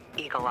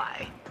 Eagle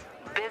Eye.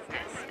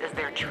 Business is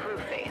their true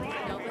faith.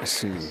 I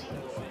see.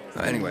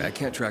 Anyway, I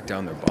can't track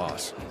down their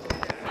boss.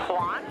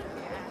 Juan?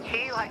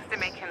 He likes to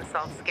make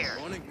himself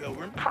scarce.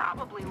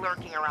 Probably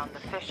lurking around the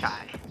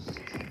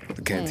fisheye.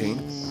 The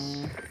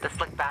canteen? The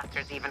slick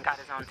bastard's even got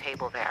his own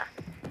table there.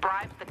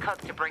 Bribes the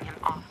cook to bring him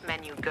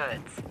off-menu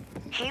goods.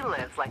 He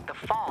lives like the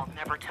fall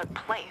never took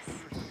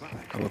place.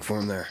 I'll look for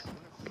him there.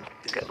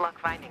 Good luck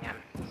finding him.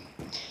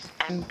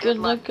 And good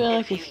luck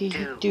if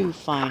you do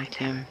find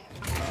him.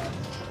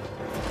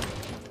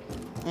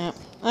 Yep.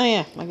 Oh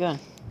yeah, my gun.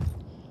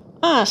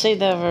 Ah, save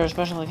that for a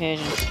special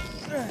occasion.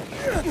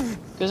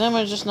 Because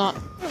I'm just not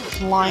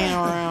lying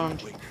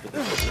around.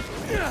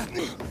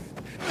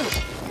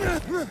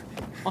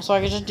 Also,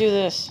 I could just do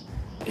this.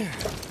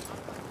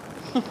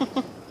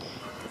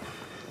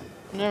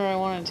 Whenever I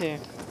wanted to.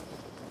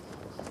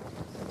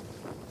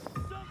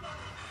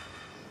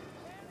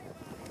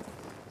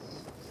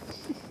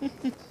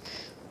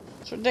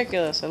 It's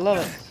ridiculous. I love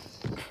it.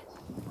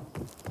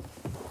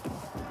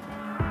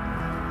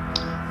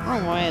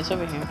 Wrong way. It's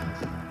over here.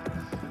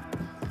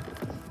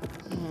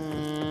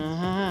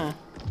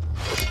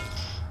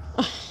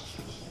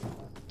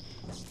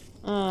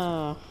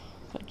 Oh,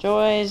 the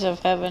joys of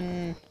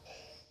heaven.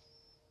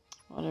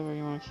 Whatever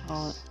you want to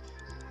call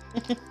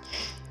it.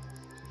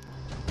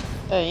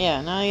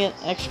 Yeah, now I get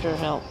extra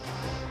help.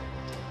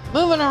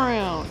 Moving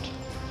around.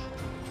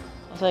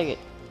 I'll take it.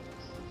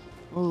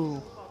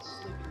 Ooh.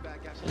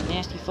 It's a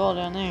nasty fall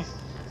down there.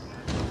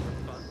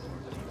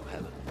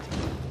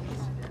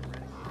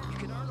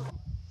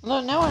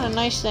 Look, now what a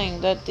nice thing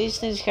that these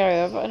things carry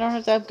over. I don't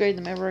have to upgrade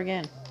them ever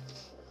again.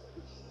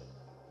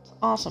 It's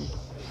awesome.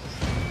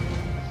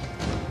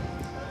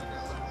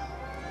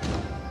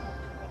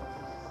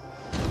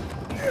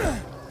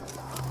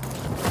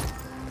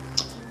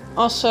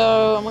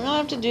 Also, am I gonna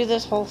have to do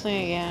this whole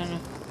thing again?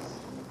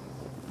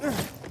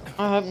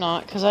 I hope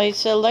not, because I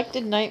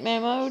selected nightmare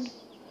mode,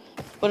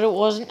 but it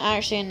wasn't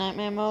actually in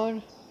nightmare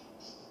mode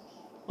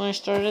when I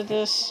started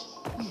this.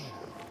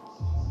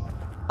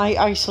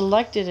 I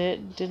selected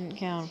it, didn't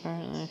count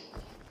apparently.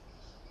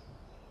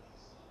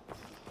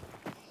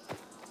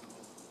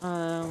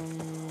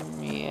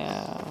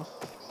 Yeah.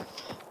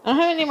 I don't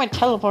have any of my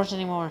teleports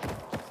anymore.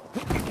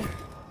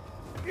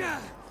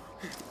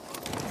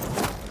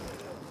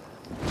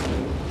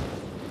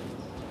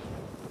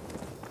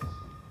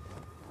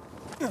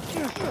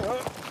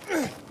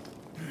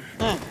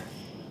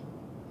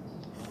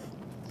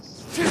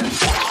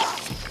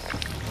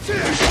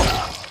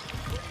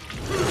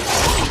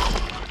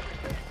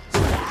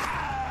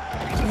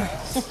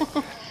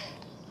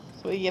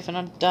 That's what you get for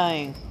not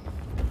dying.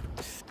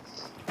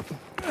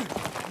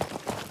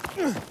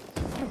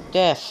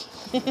 Death.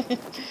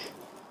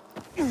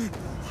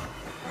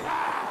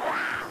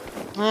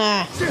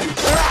 Ah.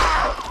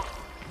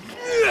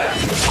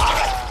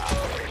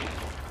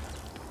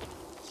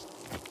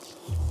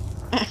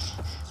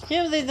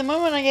 Yeah, the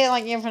moment I get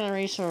like infinite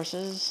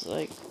resources,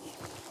 like,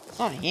 it's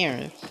not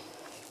here.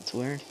 It's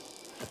weird.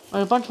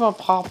 There's a bunch more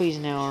poppies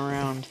now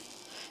around.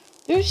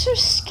 They're so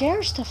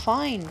scarce to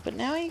find, but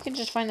now you can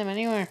just find them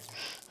anywhere.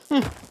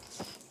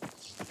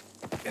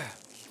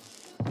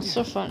 It's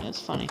so fun.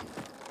 It's funny.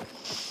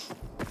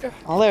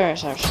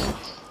 Hilarious, actually.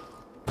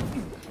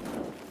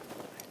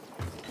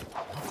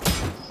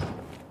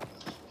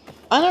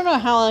 I don't know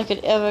how I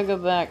could ever go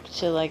back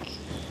to like,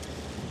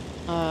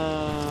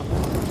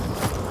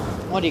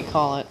 what do you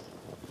call it?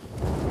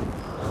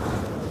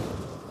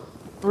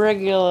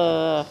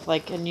 Regular,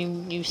 like a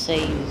new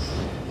save.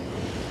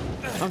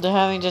 After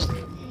having just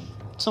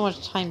so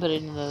much time put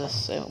into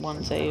this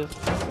one save.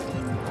 I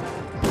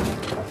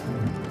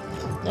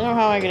don't know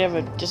how I could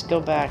ever just go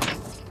back.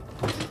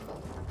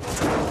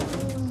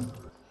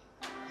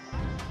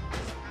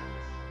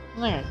 I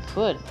think I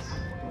could.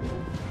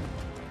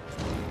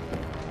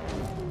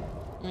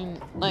 I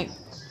mean, like,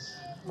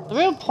 the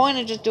real point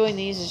of just doing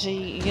these is so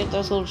you get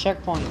those little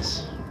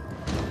checkpoints.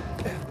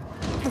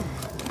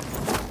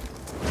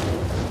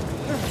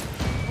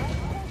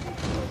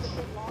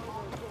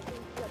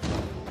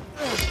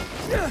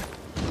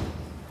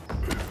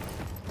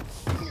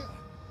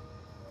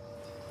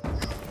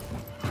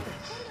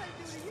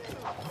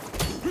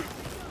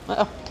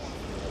 Uh-oh.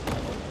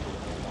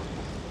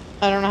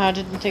 I don't know how I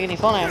didn't take any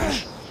fall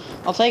damage.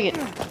 I'll take it.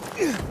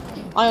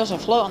 I also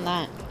float on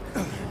that.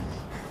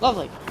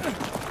 Lovely.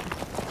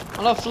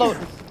 I love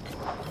floating.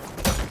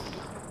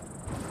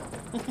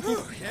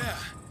 Yeah.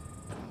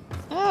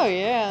 Oh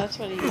yeah, that's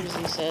what he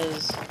usually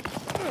says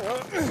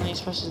when he's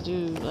supposed to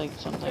do like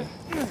something.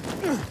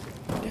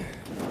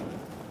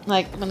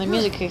 Like when the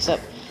music kicks up.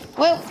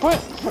 Well,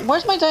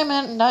 where's my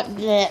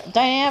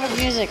dynamic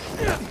music?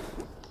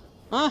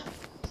 Huh?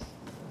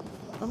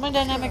 Where's my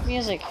dynamic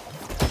music?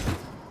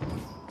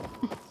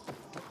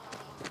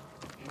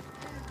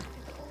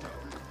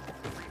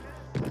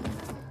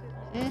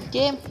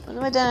 Game, where's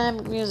my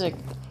dynamic music?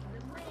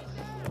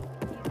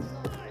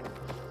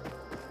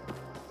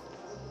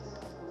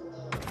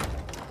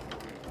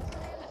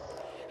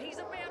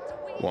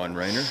 Juan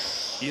Raynor?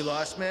 You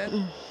lost,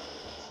 man?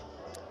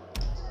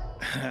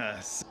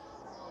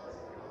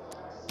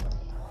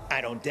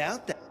 I don't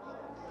doubt that.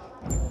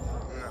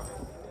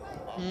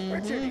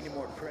 Richard, any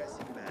more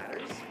pressing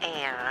matters?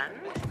 And?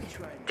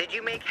 Did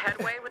you make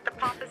headway with the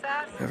Papa's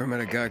ass? Never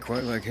met a guy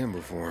quite like him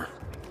before.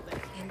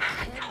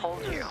 I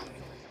told you.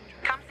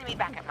 Come see me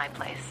back at my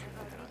place.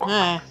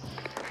 Ah,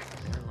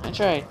 I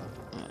tried.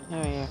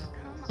 There we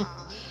go.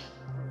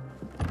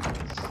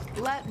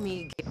 Let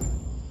me get.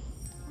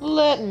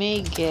 Let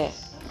me get.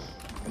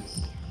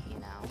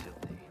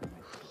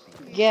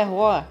 Get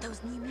what?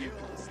 Those new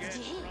mutants, did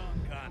you hear?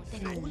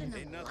 They're calling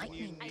them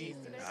lightning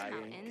demons.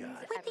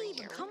 Where'd they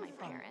even come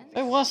from?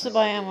 It was to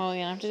buy ammo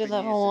again. I have to get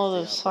that whole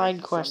other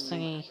side quest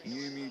thingy.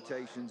 New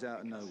mutations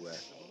out of nowhere.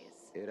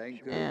 It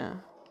ain't good. Yeah.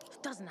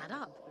 It doesn't add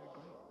up.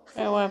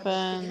 Air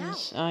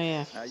weapons. Oh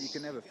yeah. You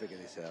can never figure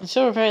this out. And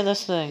so repair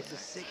this thing. It's a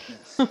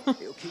sickness.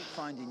 It'll keep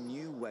finding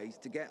new ways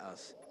to get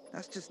us.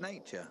 That's just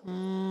nature.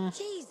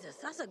 Jesus,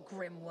 that's a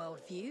grim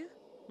worldview.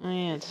 Oh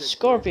yeah, the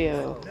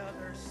Scorpio.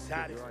 Another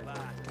satisfied.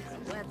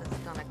 The weather's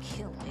gonna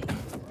kill me.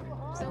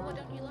 So what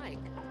don't you like?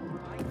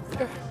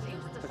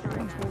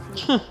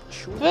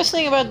 The best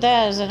thing about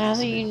that is it has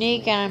a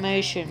unique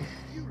animation.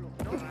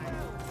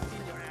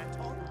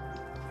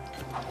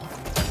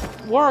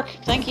 Work,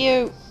 thank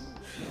you.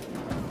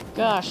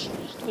 Gosh,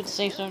 stupid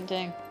safe zone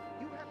thing.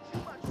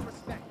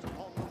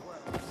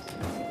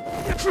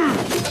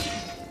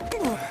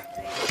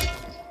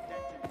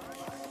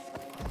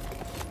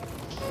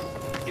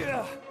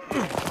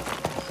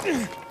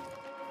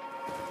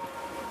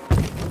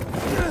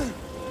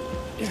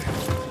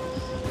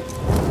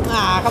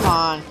 Ah, come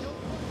on.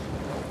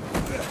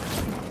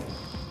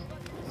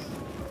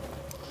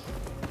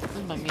 This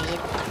is my music.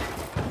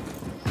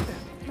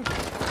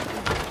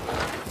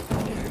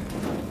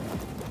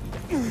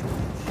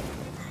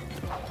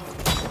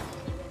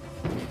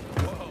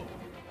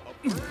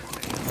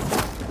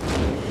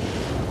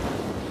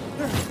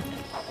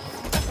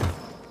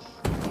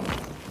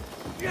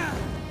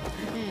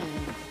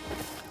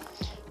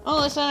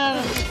 Oh,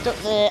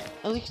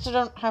 at least I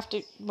don't have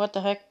to. What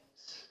the heck?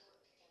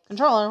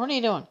 Controller, what are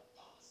you doing?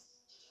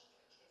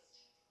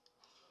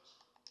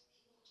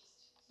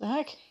 The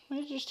heck? Why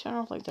did you just turn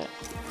off like that?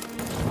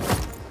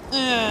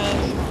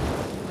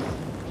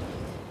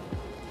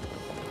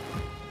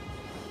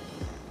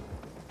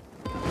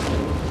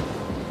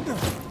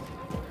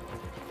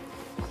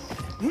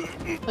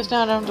 At least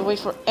now I don't have to wait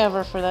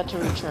forever for that to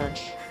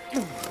recharge.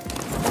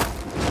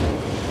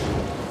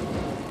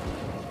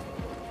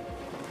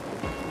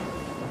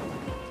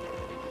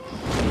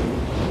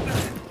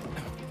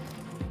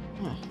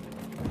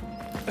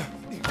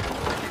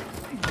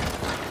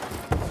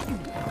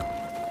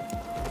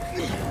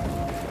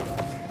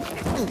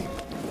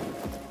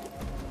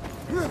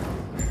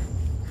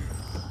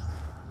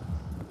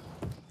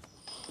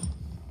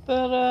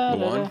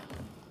 Luan?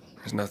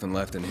 There's nothing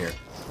left in here.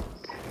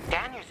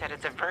 Daniel said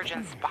it's a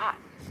virgin spot.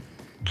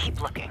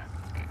 Keep looking.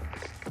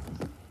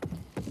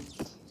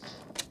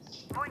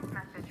 Voice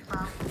message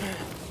from...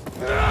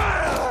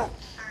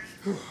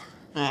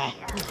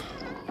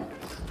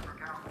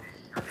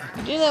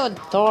 You do that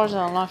with doors that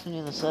are locked on the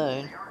other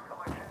side.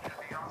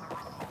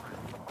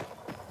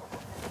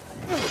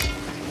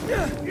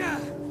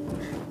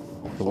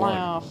 Fly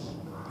off.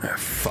 Ah,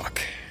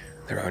 fuck.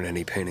 There aren't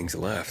any paintings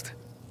left.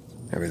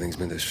 Everything's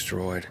been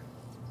destroyed.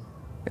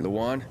 Hey,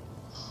 Luan?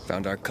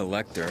 Found our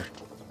collector,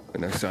 but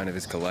no sign of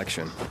his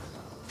collection.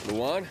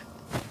 Luan?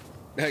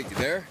 Hey, you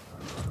there?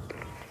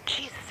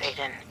 Jesus,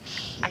 Aiden.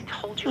 I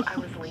told you I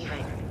was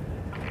leaving.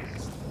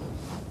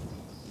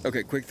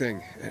 Okay, quick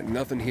thing.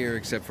 Nothing here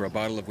except for a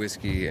bottle of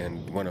whiskey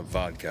and one of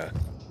vodka.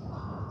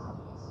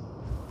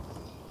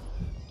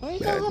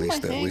 At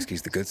least the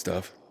whiskey's the good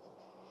stuff.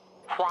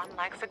 Juan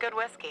likes a good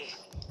whiskey.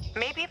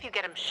 Maybe if you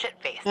get him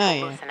shit-faced, Oh, he'll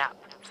yeah. loosen up,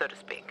 so to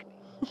speak.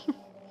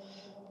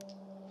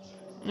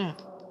 Yeah.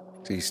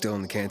 So you still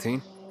in the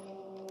canteen?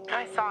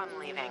 I saw him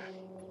leaving.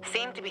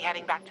 Seemed to be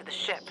heading back to the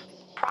ship,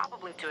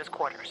 probably to his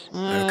quarters.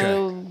 Okay,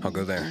 I'll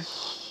go there.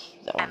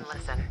 And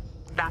listen,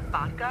 that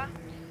vodka,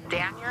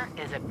 Daniel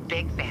is a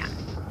big fan.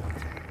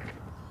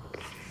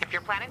 If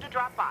you're planning to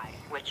drop by,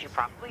 which you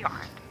probably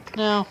aren't.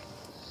 No.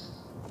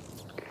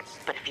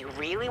 But if you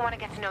really want to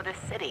get to know this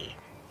city,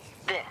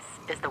 this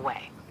is the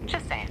way.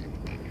 Just saying.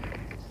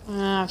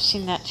 I've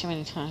seen that too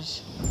many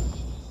times.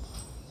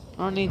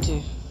 I don't need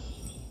to.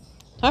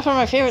 Time for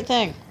my favorite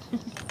thing.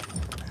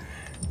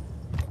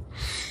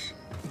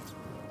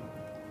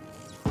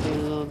 Do a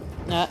little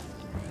nut.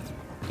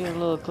 Do a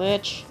little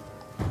glitch.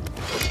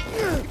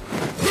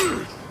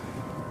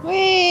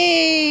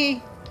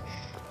 Whee!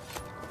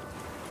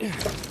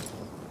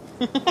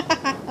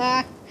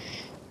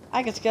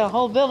 I can scale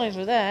whole buildings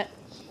with that.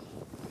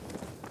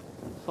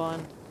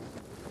 Fun.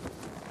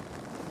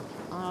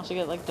 I also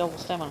get like double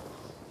stamina.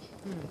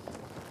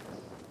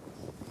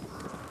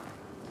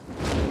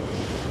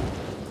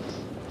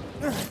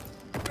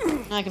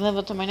 I can live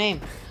up to my name.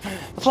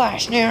 The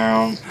Flash.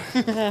 No.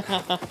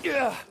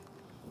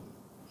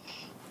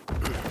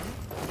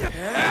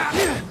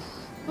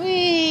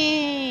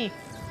 Whee!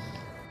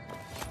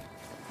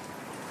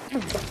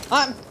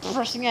 I'm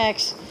pressing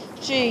X.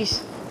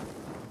 Jeez.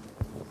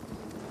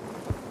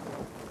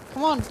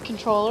 Come on,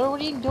 controller.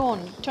 What are you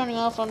doing? Turning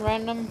off on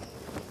random?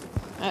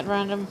 At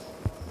random?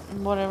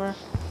 Whatever.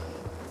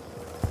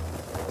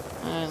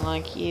 I don't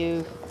like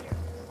you.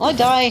 Will I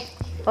die?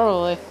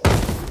 Probably.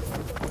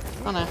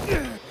 Oh no.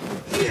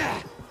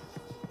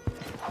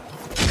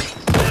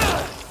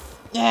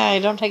 Yeah, I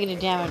don't take any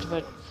damage,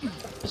 but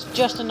it's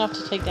just enough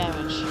to take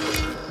damage.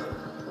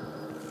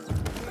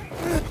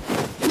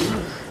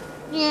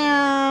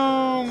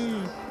 Yeah.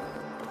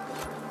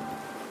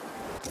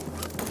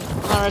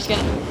 Not risking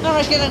it. Not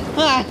risking it.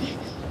 Ah!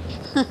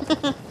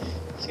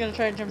 Just gonna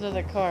try and jump to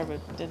the car, but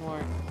it didn't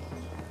work.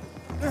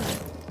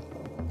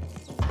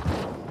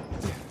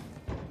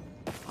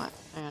 What?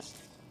 Hang on.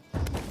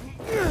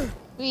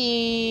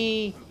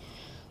 Whee!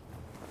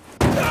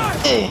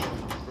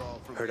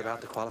 Heard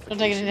about the Don't qualifications?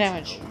 take any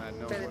damage.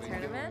 For the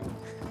tournament?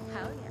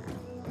 Hell yeah.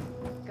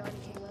 Going to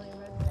King William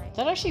Road tonight.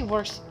 That actually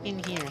works in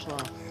here as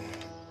well.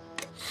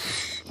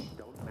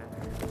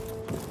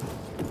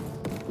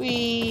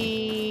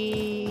 Whee!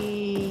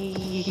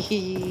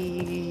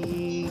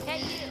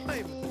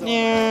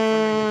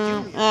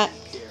 No! Ah,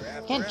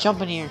 can't jump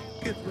in here.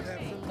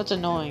 That's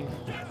annoying.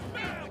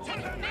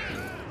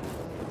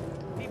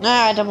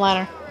 Ah, dumb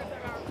ladder.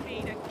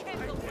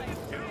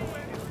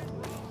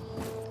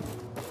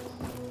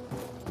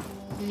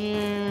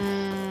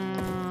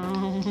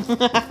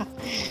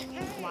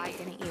 Why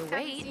didn't you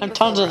wait? And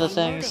tons of the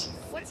things.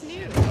 What's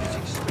new?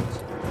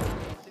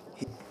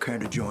 Care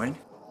to join?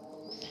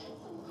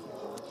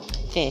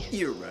 Hey.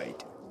 You're right.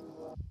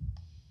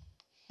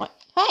 What?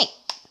 Hey!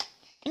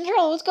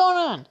 Control, what's going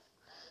on?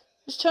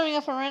 It's turning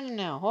off at random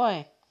now.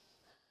 Why?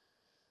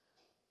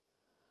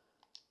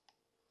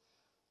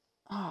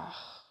 Oh,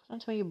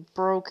 don't tell me you're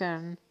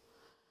broken.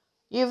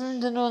 You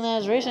haven't been doing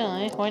that as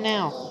recently. Why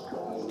now?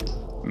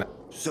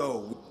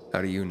 So,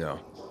 How do you know?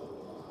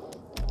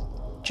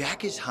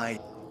 Jack is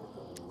hiding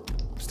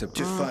To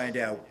find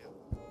out.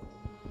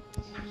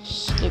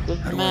 Stick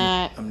with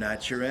Matt. I'm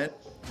not your end.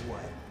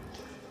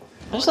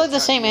 I just like the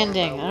same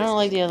ending. I don't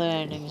like the other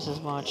endings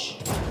as much.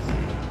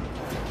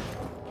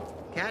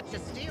 Catch you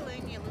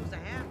stealing, you lose a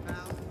hand,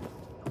 pal.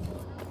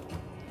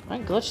 Can I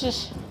glitch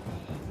this?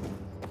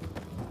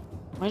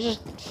 Am I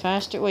just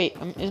faster? Wait,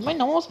 is my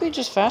normal speed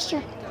just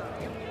faster?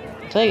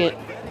 Take it.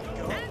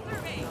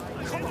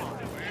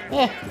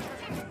 Yeah.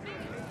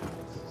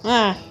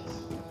 Ah.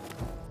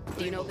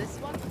 Do you know this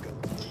one?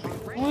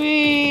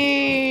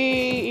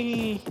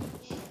 Whee!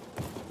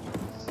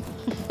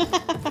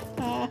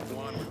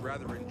 Juan would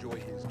rather enjoy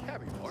his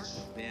caviar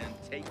than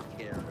take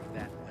care of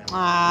that.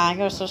 Ah, I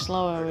go so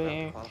slow over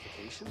here.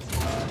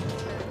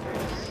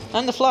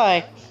 Time to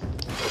fly.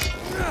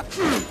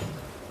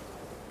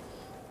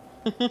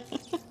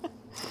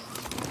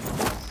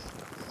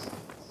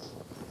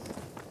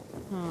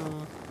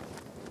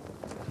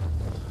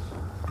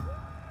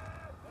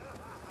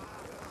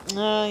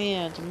 Oh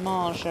yeah,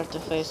 Demolish I have to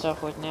face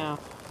off with now.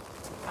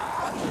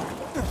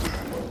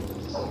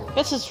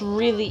 Guess it's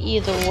really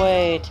either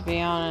way, to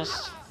be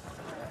honest.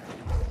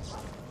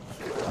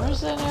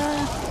 Where's that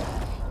area?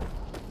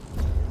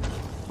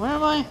 Where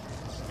am I?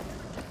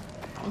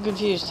 I'm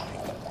confused.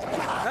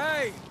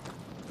 Hey!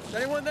 Is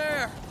anyone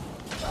there?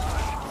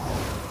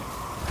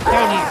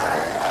 Down here.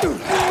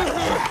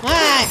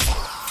 Ah!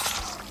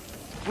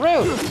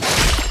 Rude!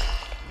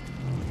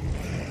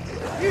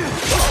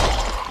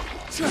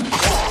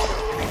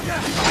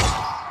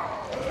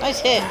 Nice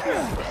hit.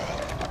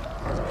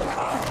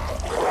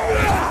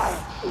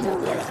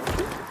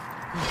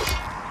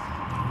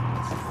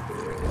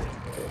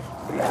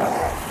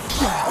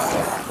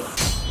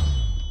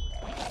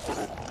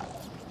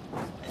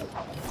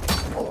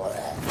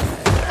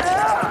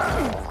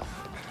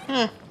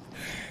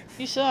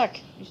 suck.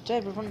 He's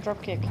dead with one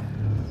drop kick.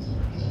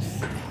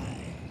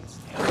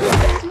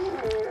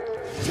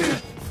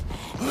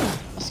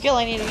 A skill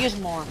I need to use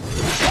more.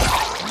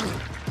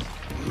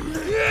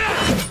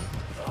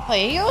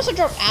 Wait, he also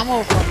dropped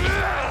ammo from me.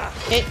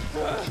 Hit,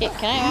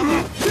 can I have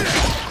ammo?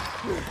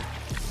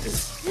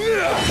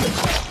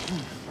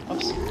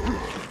 Oops.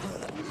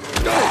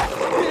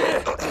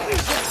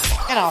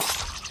 Get off.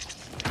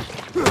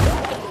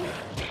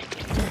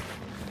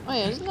 Oh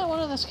yeah, isn't that one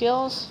of the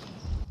skills?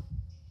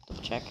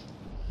 Double check.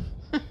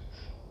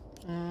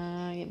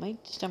 Yeah, my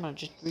stamina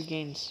just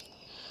regains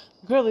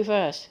incredibly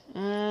fast.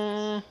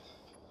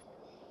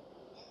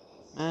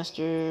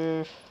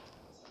 Master.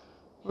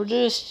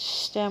 Reduced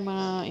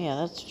stamina. Yeah,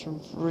 that's a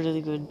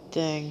really good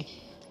thing.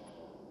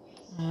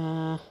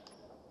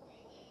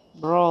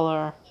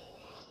 Brawler.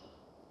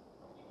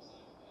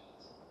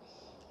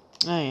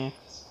 Oh yeah.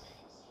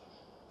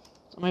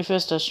 So my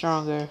fist is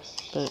stronger,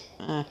 but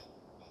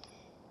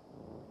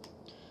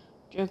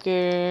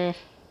Joker.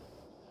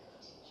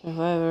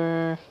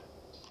 Survivor.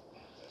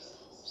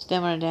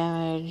 Stamina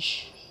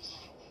damage.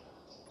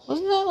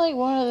 Wasn't that like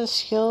one of the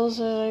skills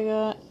that I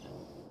got?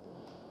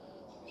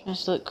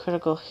 Chance to look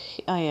critical.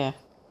 Oh yeah.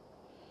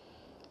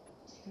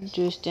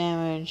 Reduce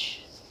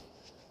damage.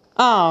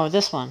 Oh,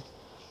 this one.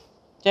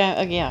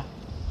 Yeah.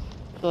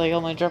 So like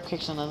all my drop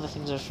kicks and other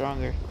things are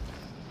stronger.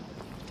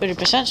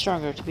 30%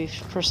 stronger to be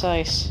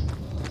precise.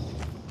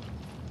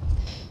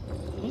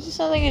 Why does it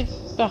sound like it's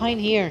behind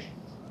here?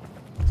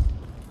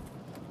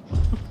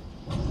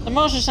 The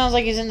monster sounds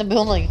like he's in the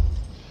building.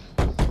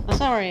 That's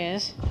not where he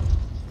is.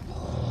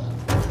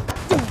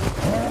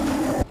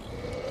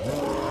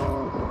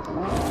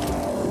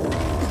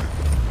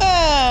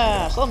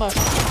 Ah! Slow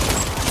motion.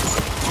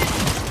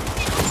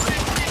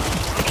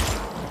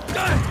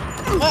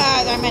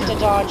 Ah! I meant to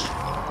dodge.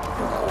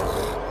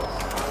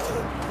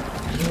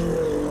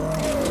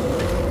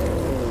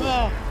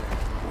 Ah.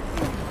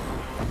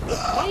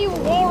 What are you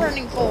wall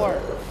running for?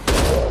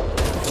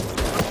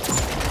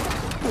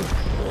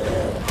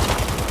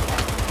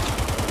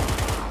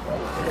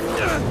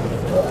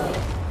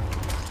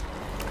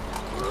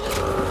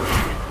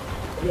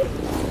 I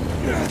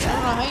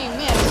don't know how you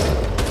missed.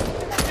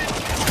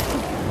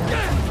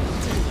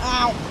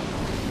 Ow!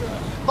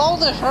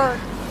 Boulders hurt!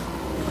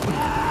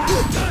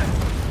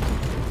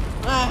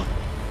 Ah!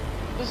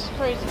 This is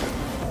crazy.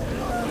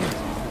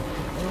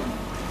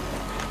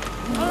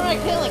 Alright,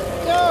 killing,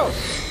 go!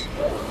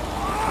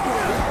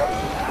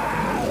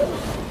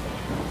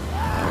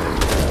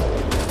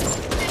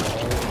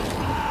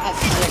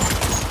 That's sick.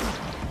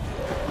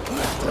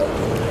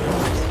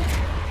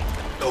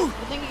 I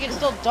think you can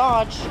still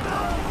dodge.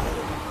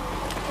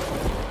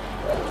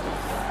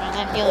 And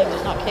that healing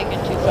does not kick in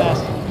too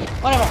fast.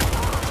 Whatever.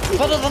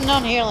 Better than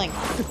none healing.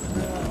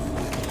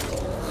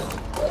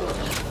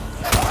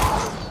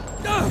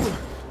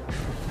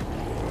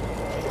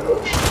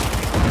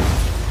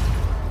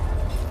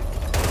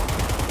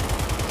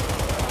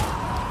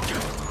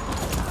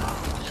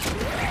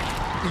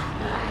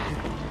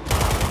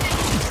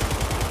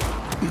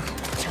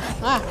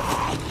 Ah.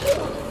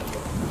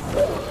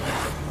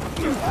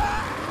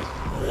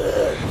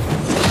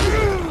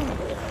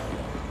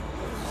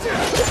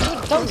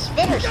 Dude, don't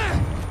spitters.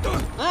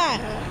 Ah.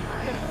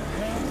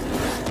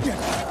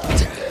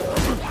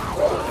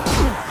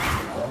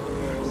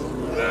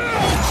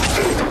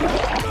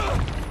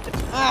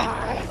 Ah.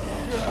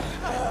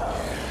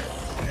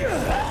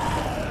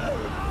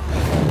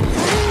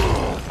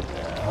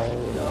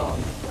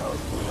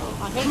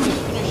 I couldn't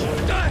just finish it.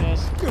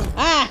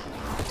 Ah.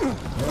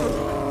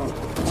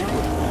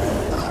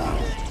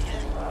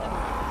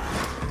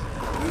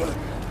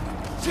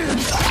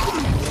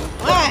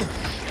 Ah!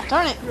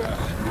 Darn it!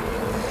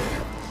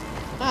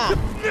 Ah!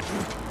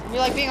 You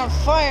like being on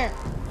fire!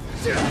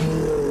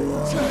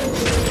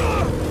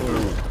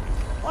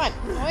 What?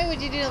 Why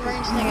would you do the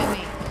range thing at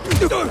me?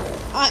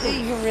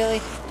 You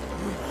really?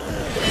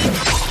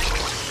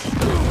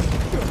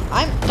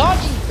 I'm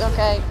dodging!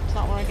 Okay, it's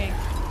not working.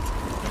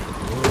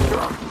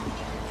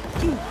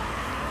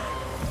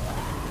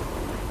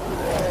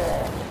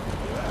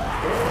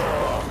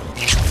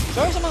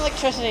 Throw some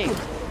electricity!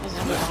 There's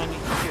somebody behind me.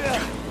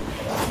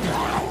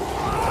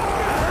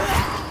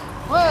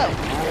 Whoa!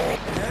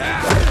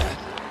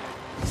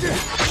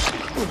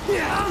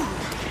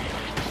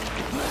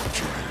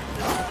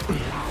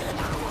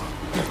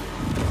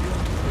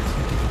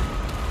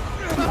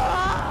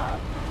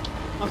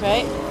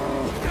 Okay.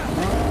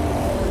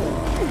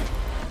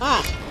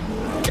 Ah!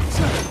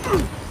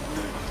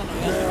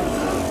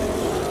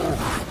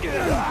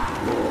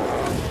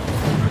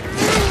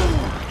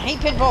 I hate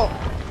pinball!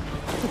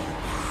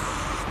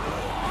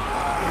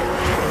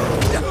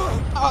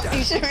 Oh, are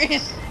you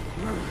serious?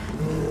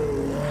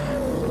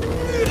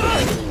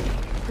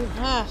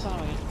 Ah, son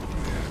of a gun.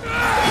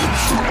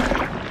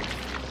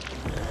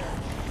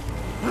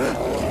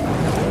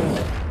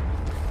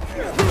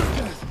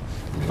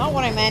 Not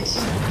what I meant.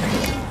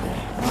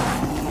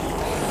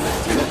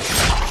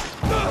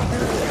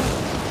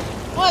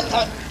 What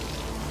the?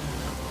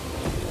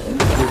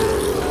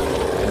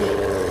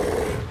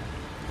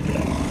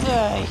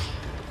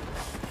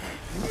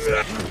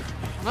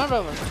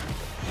 Start over.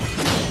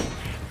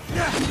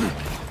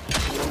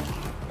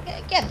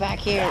 Get back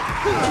here.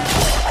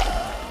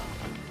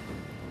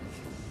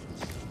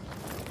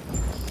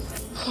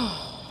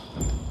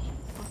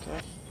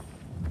 Okay.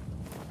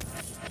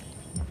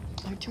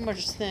 I have too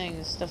much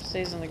things. Stuff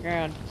stays on the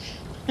ground.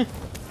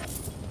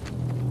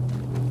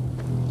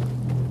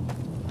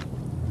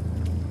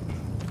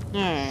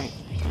 Alright.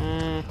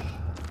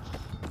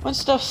 What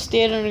stuff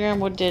stayed on the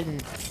ground, what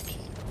didn't?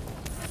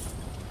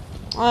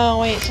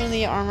 Oh wait, some of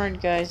the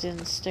armored guys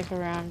didn't stick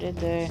around, did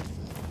they?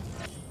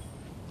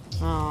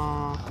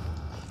 Aww.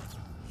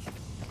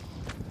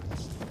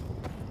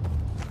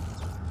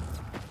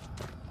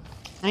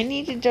 I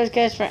needed those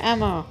guys for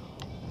ammo.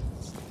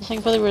 This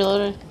thing fully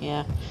reloaded?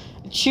 Yeah.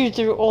 Shoot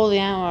through all the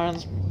ammo.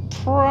 That's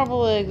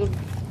probably a good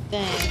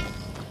thing.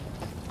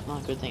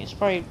 Not a good thing. It's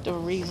probably the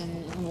reason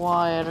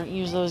why I don't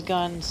use those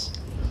guns.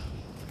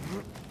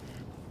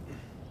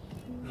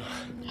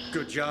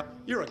 Good job.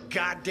 You're a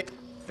goddamn...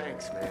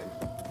 Thanks, man.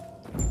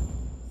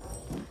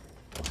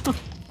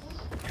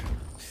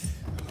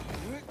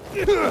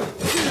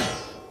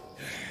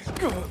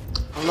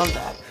 I love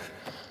that.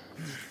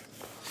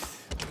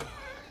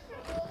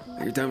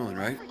 You're demoing,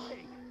 right?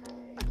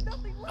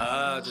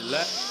 The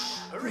left.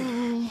 Hurry.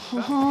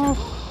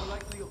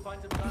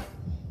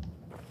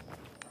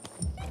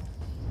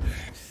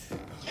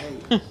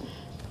 Hey,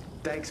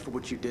 thanks for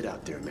what you did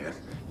out there, man.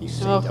 You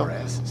saved Welcome. our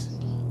asses.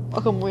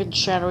 Welcome, weird,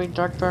 shadowy,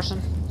 dark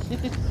person.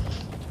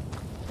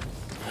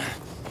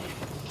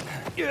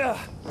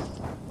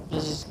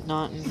 This is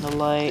not in the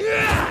light.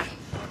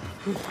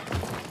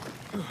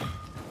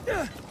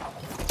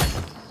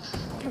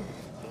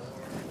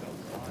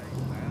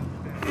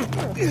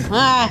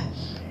 Ah!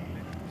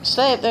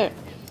 Stay up there.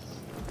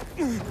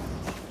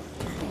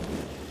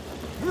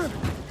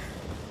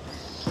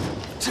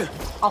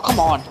 Oh, come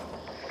on.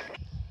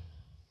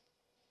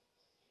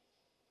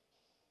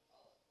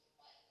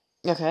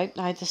 Okay,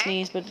 I had to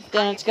sneeze, but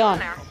then it's gone.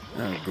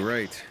 Oh,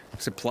 great.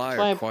 Supply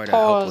Why are quite a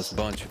pause. helpless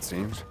bunch, it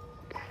seems.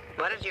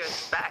 What did you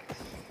expect?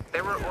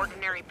 There were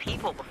ordinary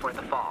people before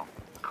the fall.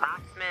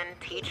 Craftsmen,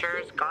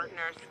 teachers,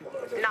 gardeners,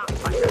 not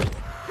fighters.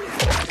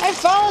 Hey,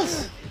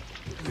 fellas!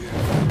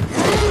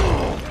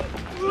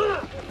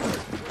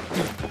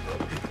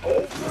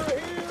 Over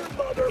here,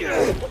 mother!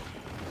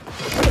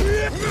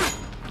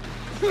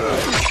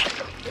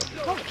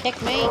 Don't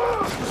kick me.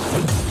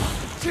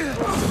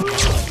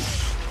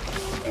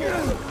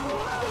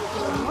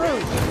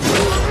 Rude.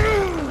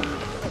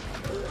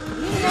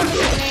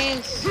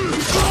 Names.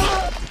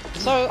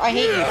 So I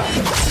hate you.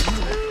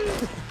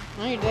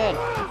 No, you're dead.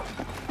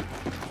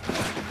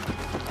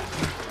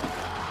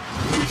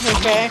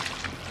 Okay.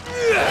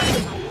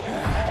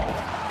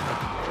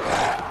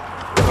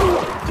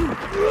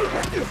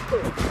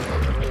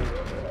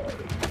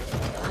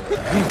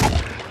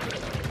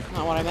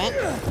 Not what I meant.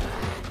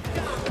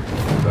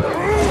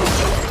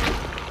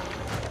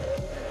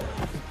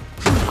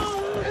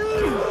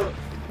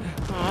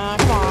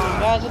 Come on,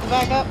 guys, with the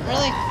backup,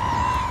 really?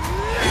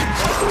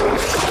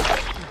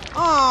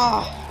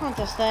 Oh, I want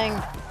this thing.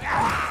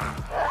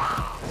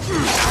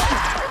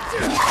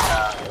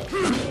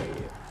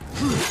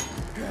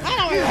 I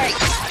know you're right.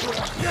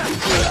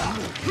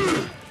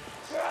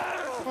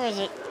 Where is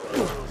it?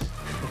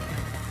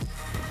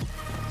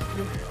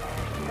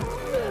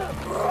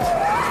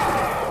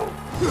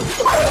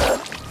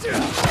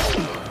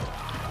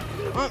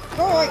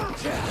 Go away.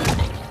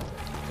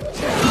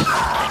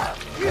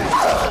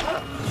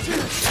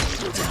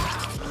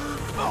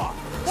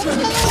 There's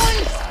another one.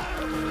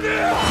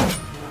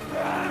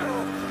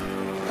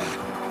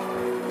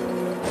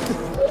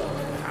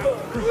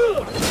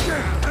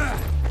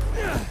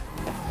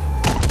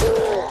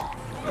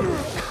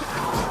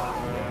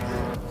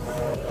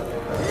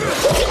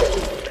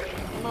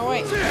 Oh,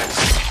 wait.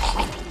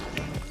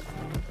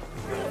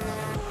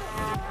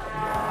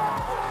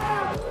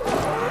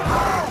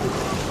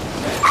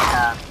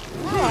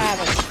 What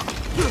happened?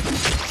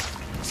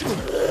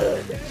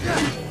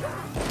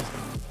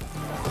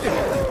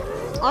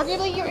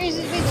 Arguably, you're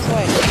easy to beat this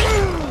way.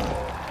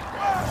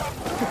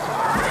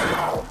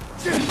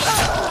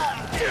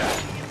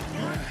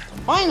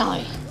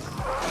 Finally!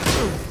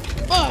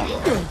 Ugh.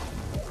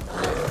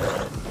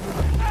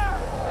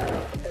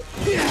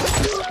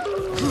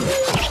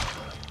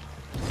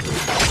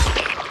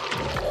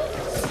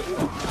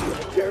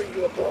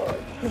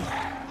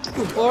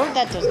 Or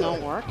that does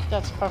not work.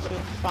 That's perfectly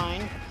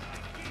fine.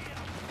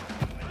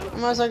 I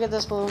might as well get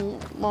this while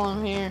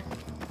I'm here.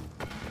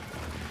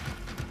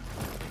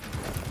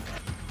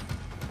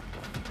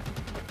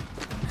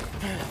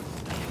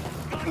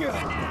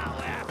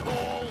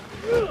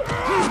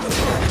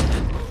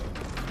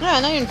 Yeah,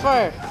 now you're on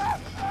fire.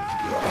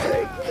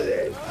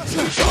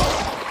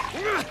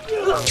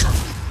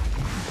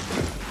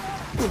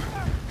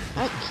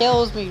 That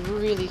kills me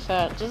really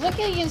fast. Does that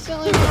kill you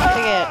instantly? I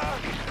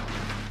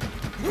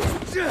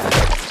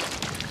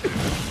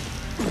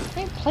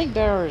think plague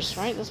bearers,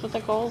 right? That's what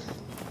they're called?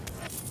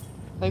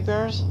 Plague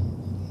bearers?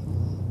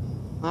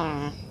 I don't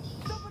know.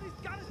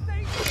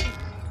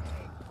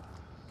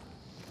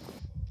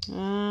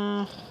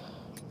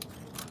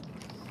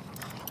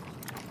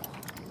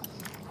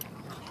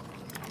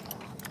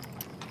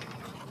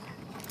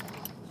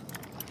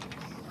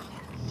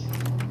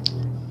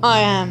 I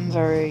am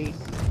very,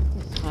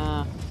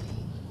 never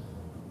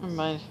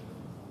mind.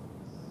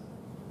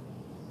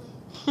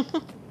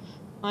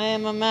 I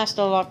am a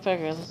master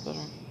lockpicker, that's better.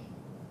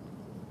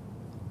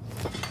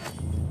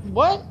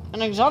 What?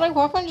 An exotic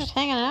weapon just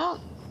hanging out?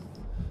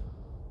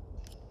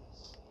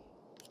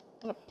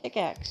 What a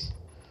pickaxe.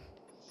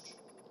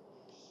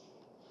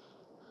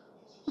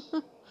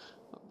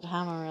 The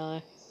hammer,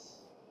 really.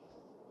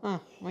 Huh,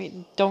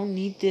 we don't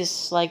need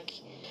this, like,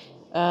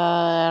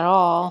 at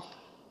all.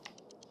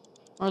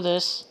 Or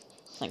this.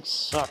 This thing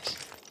sucks.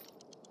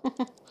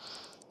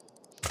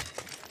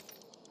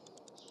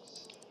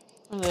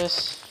 Or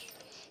this.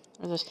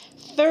 Or this.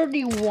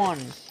 31!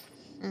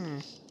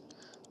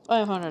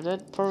 500,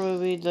 that'd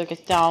probably be like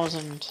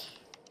 1,000.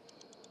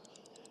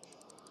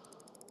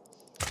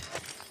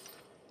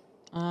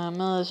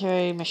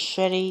 Military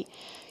machete.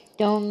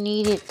 Don't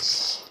need it.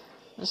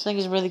 This thing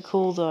is really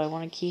cool though, I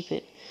want to keep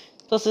it.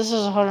 Plus this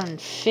is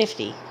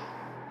 150.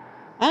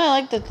 I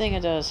like the thing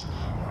it does.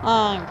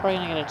 I'm probably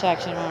gonna get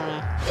attacked soon, aren't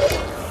I?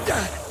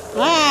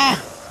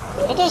 Ah!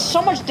 That does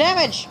so much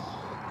damage!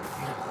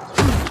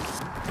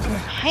 I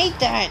hate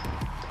that!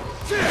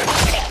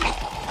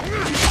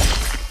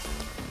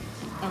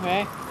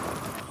 Okay.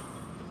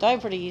 Die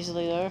pretty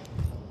easily though.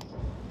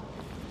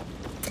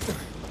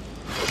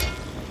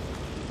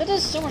 That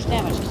does so much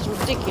damage, it's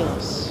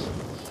ridiculous.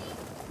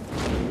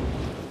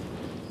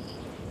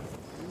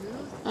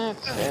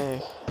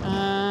 Okay.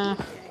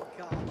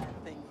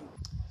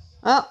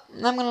 Well,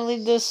 I'm gonna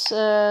leave this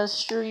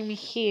stream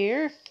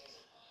here.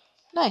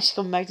 Nice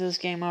coming back to this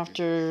game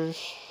after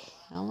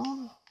how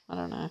long? I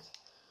don't know.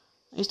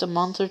 At least a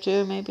month or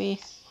two, maybe.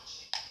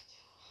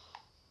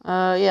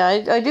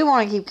 Yeah, I do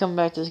want to keep coming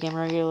back to this game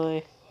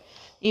regularly,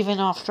 even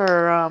after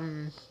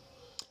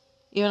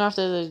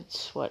the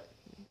what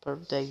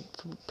they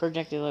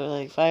projected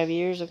like 5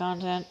 years of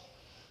content,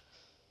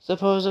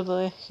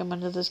 supposedly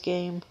coming to this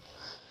game.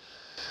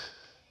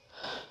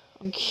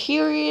 I'm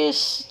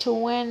curious to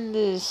when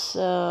this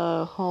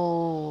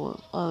whole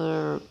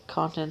other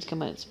content's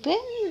come out. It's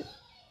been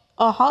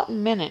a hot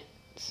minute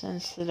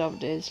since the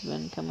updates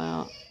been come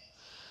out.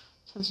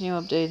 Since new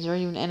updates or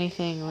even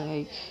anything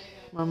like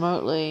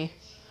remotely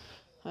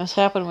has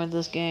happened with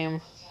this game.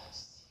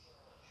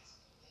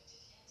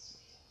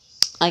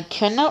 I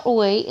cannot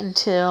wait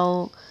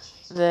until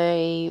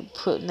they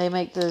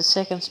make the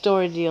second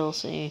story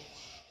DLC.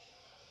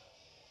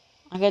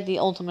 I got the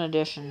Ultimate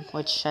Edition,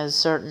 which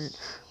has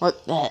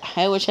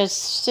which has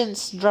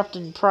since dropped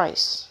in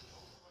price.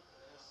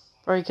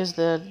 Probably because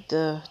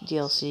the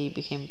DLC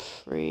became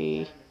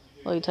free.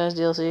 Well, it has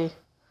DLC,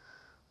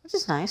 which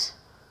is nice.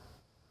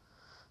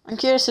 I'm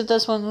curious if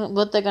this one,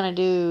 what they're gonna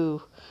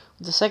do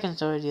with the second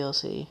story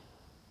DLC.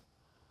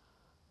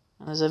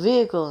 There's a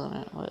vehicle in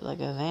it, what,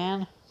 like a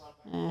van?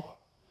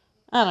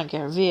 I don't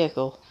care,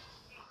 vehicle.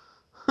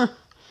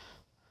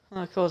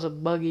 I'll call it a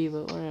buggy,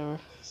 but whatever.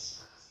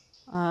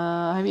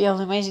 I hope you have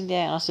an amazing day,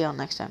 and I'll see y'all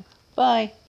next time. Bye!